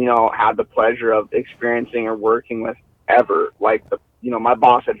 had the pleasure of experiencing or working with ever. Like, my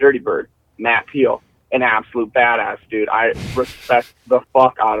boss at Dirty Bird, Matt Peel, an absolute badass, dude. I respect the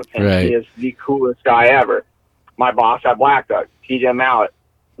fuck out of him. Right. He is the coolest guy ever. My boss at Black Duck, TJ Mallet,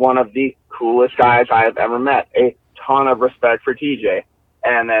 one of the coolest guys I have ever met. A ton of respect for TJ.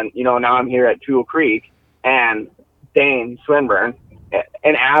 And then, you know, now I'm here at Tool Creek, and Dane Swinburne,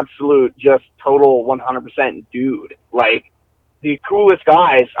 an absolute, just total 100% dude. Like, the coolest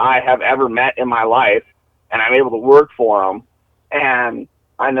guys I have ever met in my life, and I'm able to work for them. And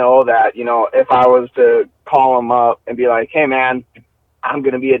I know that, you know, if I was to call them up and be like, hey, man, I'm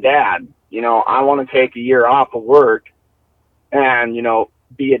going to be a dad. You know, I want to take a year off of work and, you know,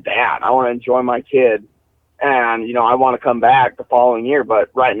 be a dad. I want to enjoy my kid. And, you know, I want to come back the following year. But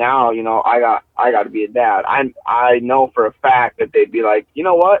right now, you know, I got to be a dad. I know for a fact that they'd be like, you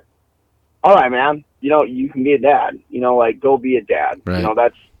know what? All right, man, you know, you can be a dad, you know, like, go be a dad. Right. You know,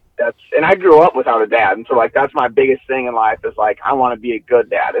 that's, and I grew up without a dad. And so, like, that's my biggest thing in life is, like, I want to be a good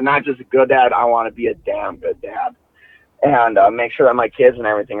dad. And not just a good dad, I want to be a damn good dad. And make sure that my kids and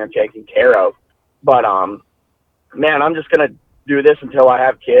everything are taken care of. But, man, I'm just going to do this until I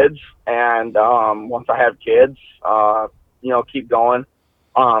have kids. And once I have kids, you know, keep going.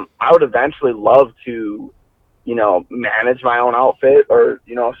 I would eventually love to, you know, manage my own outfit or,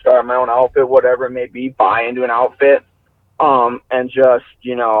 you know, start my own outfit, whatever it may be, buy into an outfit, and just,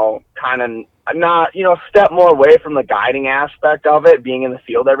 you know, kind of not, you know, step more away from the guiding aspect of it, being in the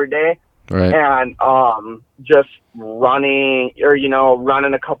field every day. Right. And just running or, you know,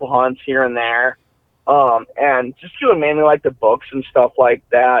 running a couple hunts here and there, and just doing mainly like the books and stuff like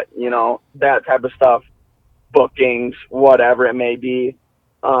that, you know, that type of stuff, bookings, whatever it may be.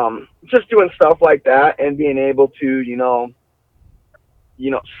 Just doing stuff like that and being able to, you know,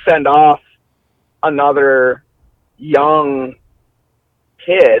 send off another young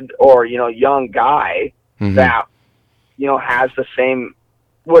kid or, you know, young guy that, you know,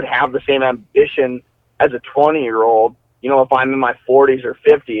 would have the same ambition as a 20-year-old, you know, if I'm in my 40s or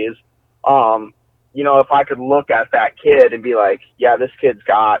 50s, you know, if I could look at that kid and be like, yeah, this kid's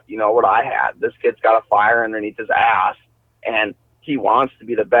got, you know, what I had. This kid's got a fire underneath his ass, and he wants to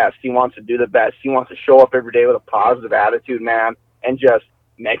be the best. He wants to do the best. He wants to show up every day with a positive attitude, man, and just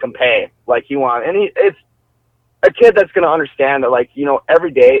make him pay like he wants. And it's a kid that's going to understand that, like, you know,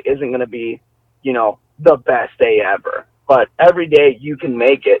 every day isn't going to be, you know, the best day ever. But every day you can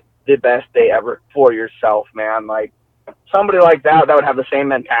make it the best day ever for yourself, man. Like, somebody like that would have the same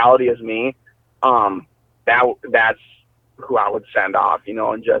mentality as me. That's who I would send off, you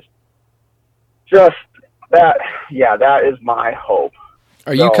know, and just that, yeah, that is my hope.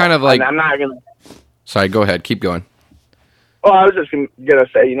 Are you kind of like, I'm not going to, sorry, go ahead. Keep going. well, I was just going to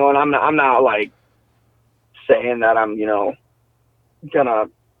say, you know, and I'm not like saying that I'm, you know, going to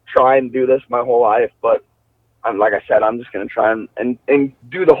try and do this my whole life, but like I said, I'm just going to try and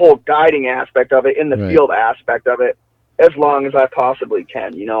do the whole guiding aspect of it, in the field aspect of it, as long as I possibly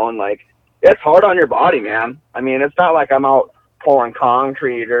can, you know, and like, it's hard on your body, man. I mean, it's not like I'm out pouring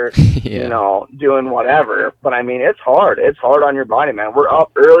concrete or, you know, doing whatever, but I mean, it's hard. It's hard on your body, man. We're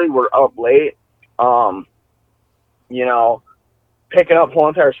up early, we're up late, you know, picking up whole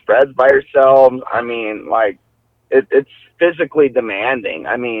entire spreads by yourselves. I mean, like, it's physically demanding.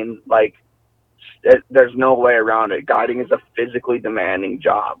 I mean, like, there's no way around it. Guiding is a physically demanding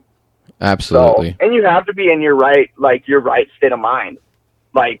job. Absolutely. So, and you have to be in your right state of mind.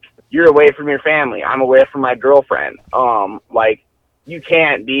 Like, you're away from your family. I'm away from my girlfriend. Like, you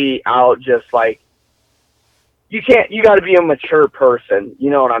can't be out just like, you got to be a mature person.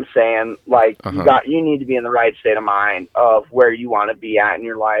 You know what I'm saying? Like, you need to be in the right state of mind of where you want to be at in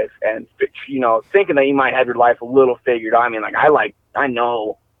your life, and, you know, thinking that you might have your life a little figured out. I mean, like, I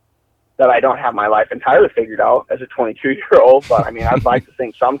know that I don't have my life entirely figured out as a 22-year-old, but I mean, I'd like to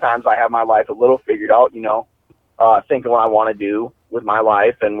think sometimes I have my life a little figured out, you know, thinking what I want to do with my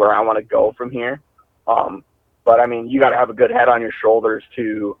life and where I want to go from here. But I mean, you got to have a good head on your shoulders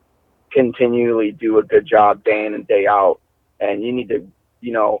to continually do a good job day in and day out. And you need to,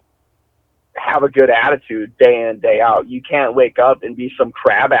 you know, have a good attitude day in and day out. You can't wake up and be some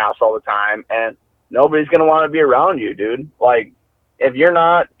crab ass all the time, and nobody's going to want to be around you, dude. Like, if you're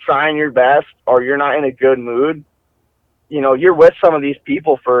not trying your best or you're not in a good mood, you know, you're with some of these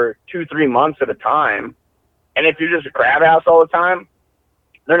people for 2-3 months at a time. And if you're just a crab ass all the time,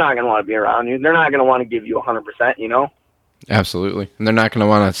 they're not going to want to be around you. They're not going to want to give you 100%, you know? Absolutely. And they're not going to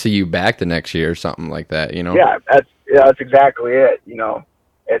want to see you back the next year or something like that, you know? Yeah, that's exactly it. You know,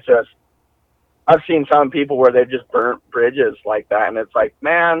 it's just, I've seen some people where they've just burnt bridges like that. And it's like,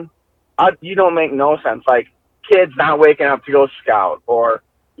 man, you don't make no sense. Like, kids not waking up to go scout, or,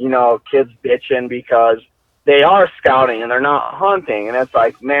 you know, kids bitching because they are scouting and they're not hunting. And it's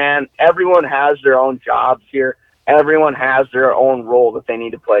like, man, everyone has their own jobs here. Everyone has their own role that they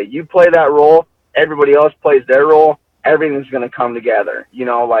need to play. You play that role, everybody else plays their role, everything's going to come together. You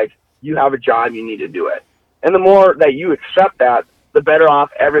know, like, you have a job, you need to do it. And the more that you accept that, the better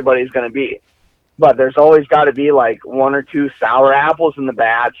off everybody's going to be. But there's always got to be like one or two sour apples in the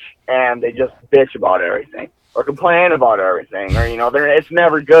batch, and they just bitch about everything or complain about everything, or, you know, it's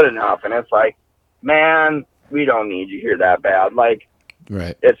never good enough. And it's like, man, we don't need you here that bad. Like,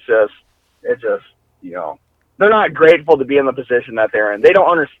 right. It's just, you know, they're not grateful to be in the position that they're in. They don't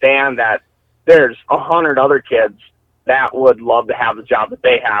understand that there's 100 other kids that would love to have the job that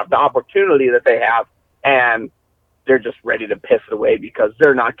they have, the opportunity that they have, and they're just ready to piss it away because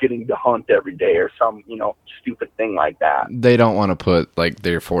they're not getting to hunt every day or some, you know, stupid thing like that. They don't want to put like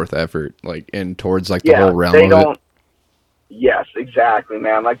their fourth effort like in towards like the whole realm of it. Yes, exactly,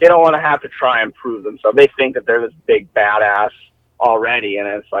 man. Like, they don't want to have to try and prove themselves. They think that they're this big badass already, and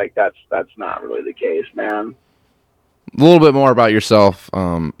it's like that's not really the case, man. A little bit more about yourself.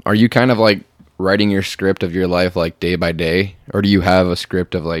 Are you kind of like writing your script of your life like day by day, or do you have a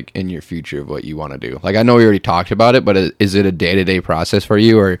script of like in your future of what you want to do? Like, I know we already talked about it, but is it a day-to-day process for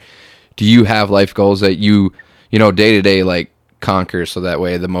you, or do you have life goals that you know, day-to-day like conquer, so that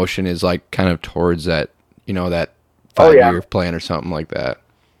way the motion is like kind of towards that, you know, that 5-year plan or something like that?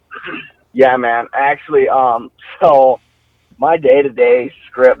 Yeah, man. Actually, so my day-to-day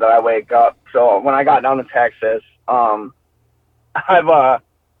script that I wake up, so when I got down to Texas,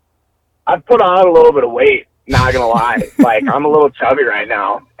 I've put on a little bit of weight, not gonna lie. Like, I'm a little chubby right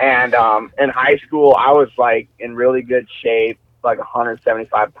now. And in high school, I was like in really good shape, like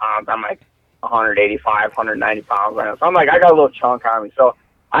 175 pounds. I'm like 185, 190 pounds right now. So I'm like, I got a little chunk on me. So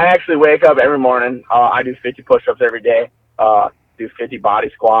I actually wake up every morning. I do 50 push-ups every day, do 50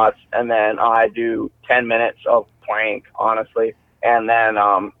 body squats, and then I do 10 minutes of plank, honestly. And then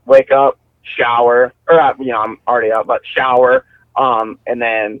wake up, shower, or, you know, I'm already up, but shower, and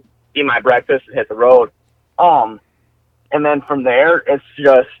then eat my breakfast and hit the road. And then from there, it's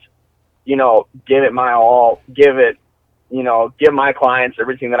just, you know, give it my all, give my clients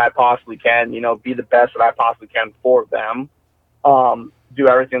everything that I possibly can, you know, be the best that I possibly can for them. Do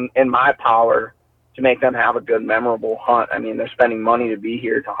everything in my power to make them have a good, memorable hunt. I mean, they're spending money to be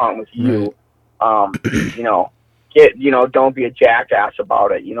here to hunt with you. You know, don't be a jackass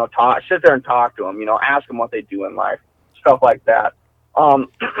about it. You know, sit there and talk to them, you know, ask them what they do in life, stuff like that.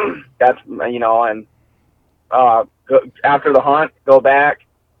 That's, you know, and after the hunt, go back,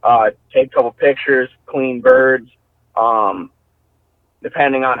 take a couple pictures, clean birds.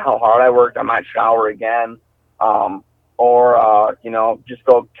 Depending on how hard I worked, I might shower again, or you know, just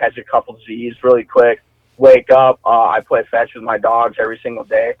go catch a couple Z's really quick. Wake up, I play fetch with my dogs every single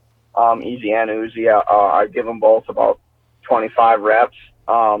day, Easy and Uzi. I give them both about 25 reps.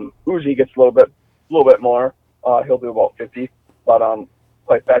 Uzi gets a little bit more. He'll do about 50. But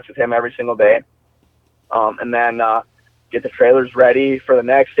play fetch with him every single day, and then get the trailers ready for the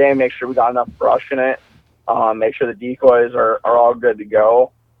next day. Make sure we got enough brush in it. Make sure the decoys are all good to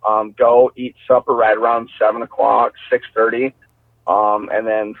go. Go eat supper right around 7 o'clock, 6:30, and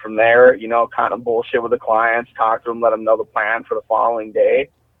then from there, you know, kind of bullshit with the clients, talk to them, let them know the plan for the following day,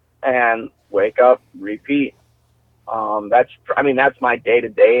 and wake up, repeat. That's my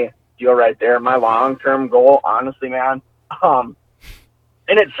day-to-day deal right there. My long-term goal, honestly, man.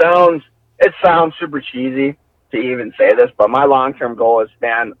 And it sounds super cheesy to even say this, but my long-term goal is,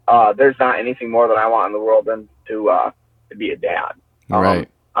 man, there's not anything more that I want in the world than to be a dad. Right.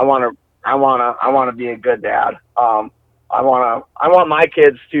 I want to be a good dad. I want my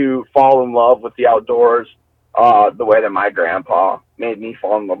kids to fall in love with the outdoors, the way that my grandpa made me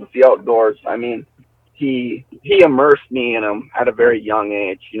fall in love with the outdoors. I mean, he immersed me in them at a very young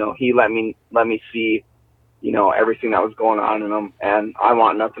age. You know, he let me see, you know, everything that was going on in them. And I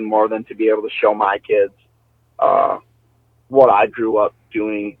want nothing more than to be able to show my kids what I grew up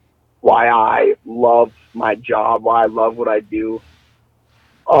doing, why I love my job, why I love what I do.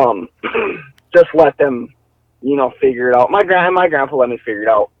 Just let them, you know, figure it out. My grandpa let me figure it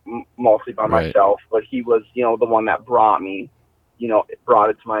out mostly by myself, but he was, you know, the one that brought me, you know, brought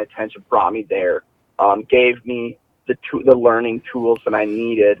it to my attention, brought me there, gave me the learning tools that I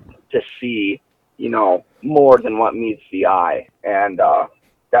needed to see, you know, more than what meets the eye. And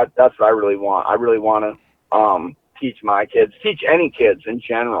that's what I really want. I really want to teach my kids, teach any kids in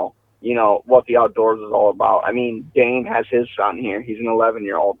general, you know, what the outdoors is all about. I mean, Dane has his son here. He's an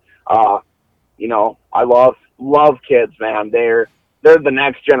 11-year-old. You know, I love kids, man. They're the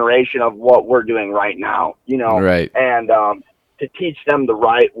next generation of what we're doing right now, you know. Right. And to teach them the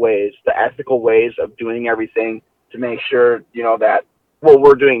right ways, the ethical ways of doing everything, to make sure, that what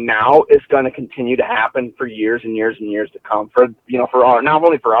we're doing now is going to continue to happen for years and years and years to come, for, for our, not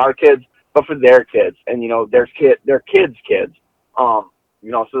only for our kids, but for their kids and, their kids' kids, so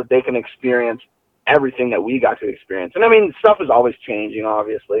that they can experience everything that we got to experience. And I mean, stuff is always changing,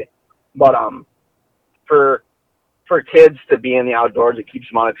 obviously, but, for kids to be in the outdoors, it keeps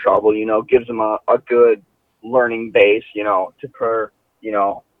them out of trouble, gives them a good learning base,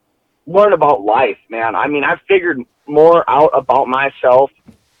 learn about life, man. I mean, I've figured more out about myself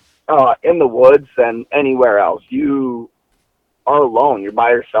in the woods than anywhere else. You are alone. You're by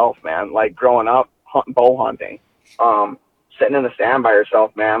yourself, man. Like growing up, bow hunting, sitting in the sand by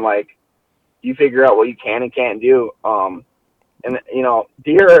yourself, man. Like you figure out what you can and can't do. And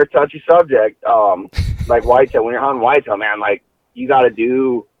deer are a touchy subject. Like whitetail, when you're hunting whitetail, man, like you got to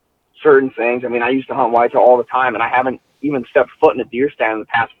do certain things. I mean, I used to hunt whitetail all the time, and I haven't even stepped foot in a deer stand in the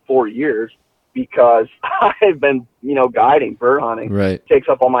past 4 years because I've been, guiding, bird hunting. Right. It takes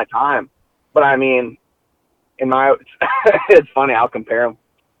up all my time. But I mean, it's funny, I'll compare them.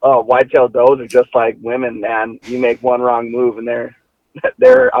 Whitetail does are just like women, man. You make one wrong move and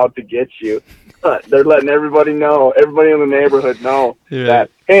they're out to get you. They're letting everybody in the neighborhood know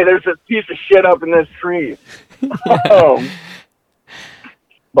that, hey, there's a piece of shit up in this tree.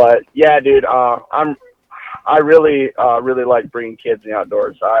 But yeah, dude, I really like bringing kids in the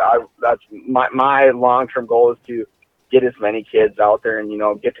outdoors. That's my long-term goal is to get as many kids out there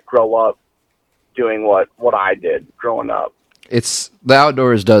and, get to grow up doing what I did growing up. It's the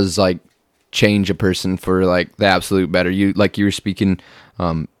outdoors does like change a person for like the absolute better. You were speaking,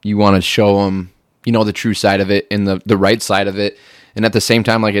 you want to show them, the true side of it and the right side of it. And at the same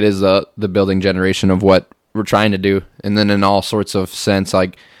time, like it is the building generation of what we're trying to do. And then in all sorts of sense,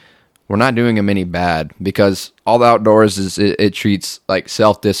 like we're not doing them any bad because all the outdoors is it treats like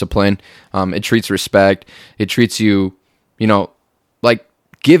self-discipline. It treats respect. It treats you, like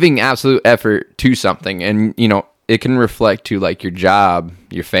giving absolute effort to something. And, it can reflect to like your job,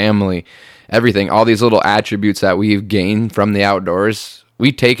 your family, everything, all these little attributes that we've gained from the outdoors.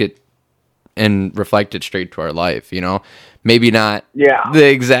 We take it and reflect it straight to our life, maybe not the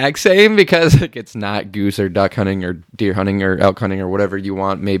exact same because it's not goose or duck hunting or deer hunting or elk hunting or whatever you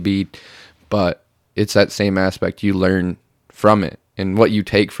want maybe, but it's that same aspect you learn from it, and what you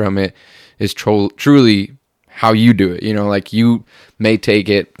take from it is truly how you do it. Like you may take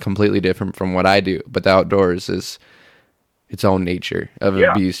it completely different from what I do, but the outdoors is its own nature of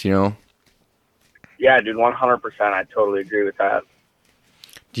a beast, Yeah, dude, 100%. I totally agree with that.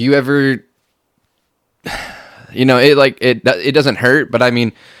 Do you ever, it doesn't hurt, but I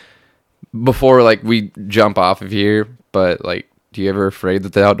mean, before like we jump off of here, but like, do you ever afraid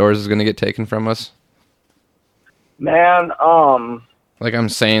that the outdoors is going to get taken from us? Man, like I'm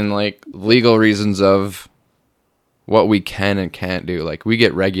saying, like legal reasons of what we can and can't do. Like we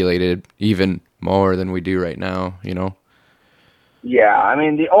get regulated even more than we do right now, Yeah, I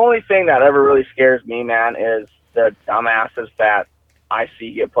mean, the only thing that ever really scares me, man, is the dumbasses that I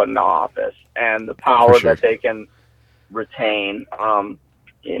see get put into office and the power that they can retain.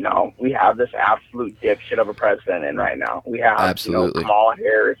 We have this absolute dipshit of a president in right now. We have, Kamala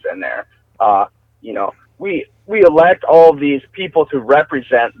Harris in there. We elect all of these people to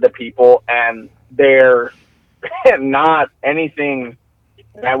represent the people, and they're not anything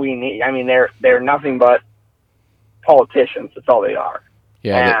that we need. I mean, they're nothing but politicians. That's all they are.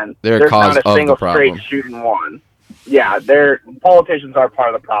 Yeah, and they're there's cause not a of single the problem. straight shooting one. Yeah, politicians are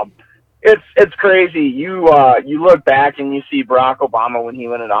part of the problem. It's crazy. You look back and you see Barack Obama when he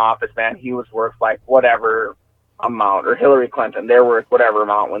went into office, man, he was worth like whatever amount, or Hillary Clinton, they're worth whatever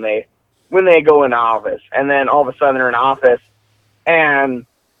amount when they go in office. And then all of a sudden they're in office and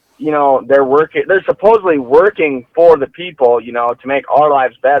they're supposedly working for the people, to make our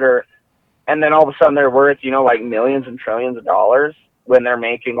lives better. And then all of a sudden they're worth, like millions and trillions of dollars when they're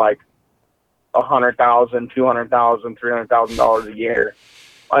making like $100,000, $200,000, $300,000 a year.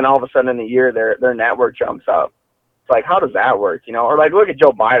 And all of a sudden in a year, their net worth jumps up. It's like, how does that work? Or like, look at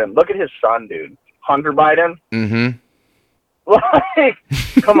Joe Biden. Look at his son, dude. Hunter Biden. Mm-hmm. Like,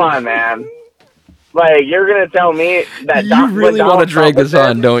 come on, man. Like, you're going to tell me that... You really want to drag this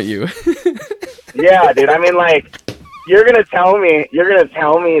on, don't you? Yeah, dude. I mean, like, you're going to tell me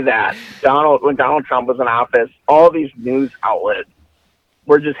that when Donald Trump was in office, all these news outlets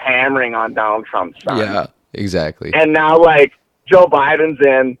were just hammering on Donald Trump's son. Yeah, exactly. And now, like, Joe Biden's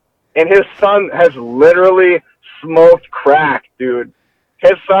in, and his son has literally smoked crack, dude.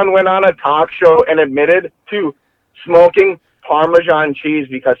 His son went on a talk show and admitted to smoking Parmesan cheese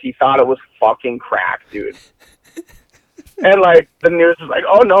because he thought it was fucking crack, dude. And like the news is like,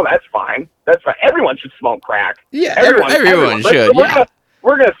 oh no, that's fine. That's fine. Everyone should smoke crack. Yeah, everyone should.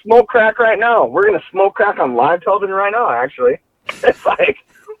 We're gonna smoke crack right now. We're gonna smoke crack on live television right now. Actually, it's like,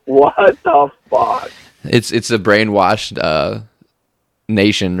 what the fuck? It's a brainwashed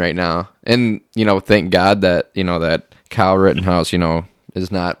nation right now, and thank God that that Kyle Rittenhouse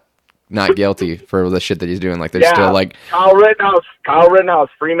is not guilty for the shit that he's doing. Like, they're still like Kyle Rittenhouse,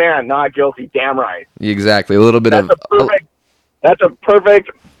 free man, not guilty. Damn right. Exactly. A little bit That's a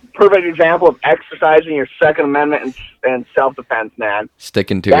perfect example of exercising your Second Amendment and self-defense, man.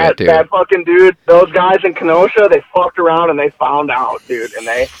 Sticking to it, too. That fucking dude, those guys in Kenosha, they fucked around and they found out, dude, and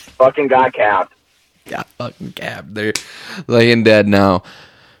they fucking got capped. Got fucking capped. They're laying dead now.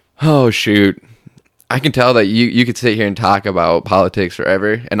 Oh, shoot. I can tell that you could sit here and talk about politics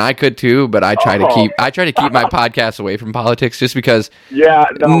forever, and I could too, but I try to keep my podcast away from politics just because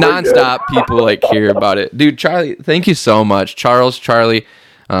nonstop people like hear about it. Dude, Charlie, thank you so much. Charlie,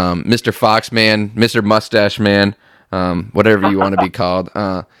 Mr. Fox Man, Mr. Mustache Man, whatever you want to be called.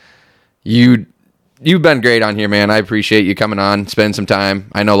 You've been great on here, man. I appreciate you coming on, spending some time.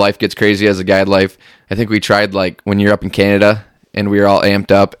 I know life gets crazy as a guide life. I think we tried like when you're up in Canada and we were all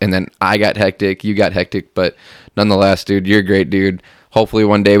amped up, and then I got hectic, you got hectic, but nonetheless, dude, you're a great dude. Hopefully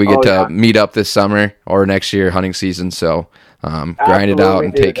one day we get to meet up this summer or next year hunting season, so grind it out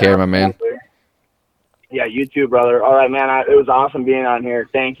and take care, my man. Yeah, you too, brother. All right, man, it was awesome being on here.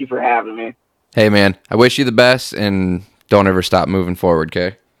 Thank you for having me. Hey, man, I wish you the best, and don't ever stop moving forward,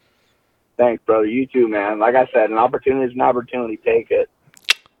 okay? Thanks, brother. You too, man. Like I said, an opportunity is an opportunity. Take it.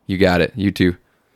 You got it. You too.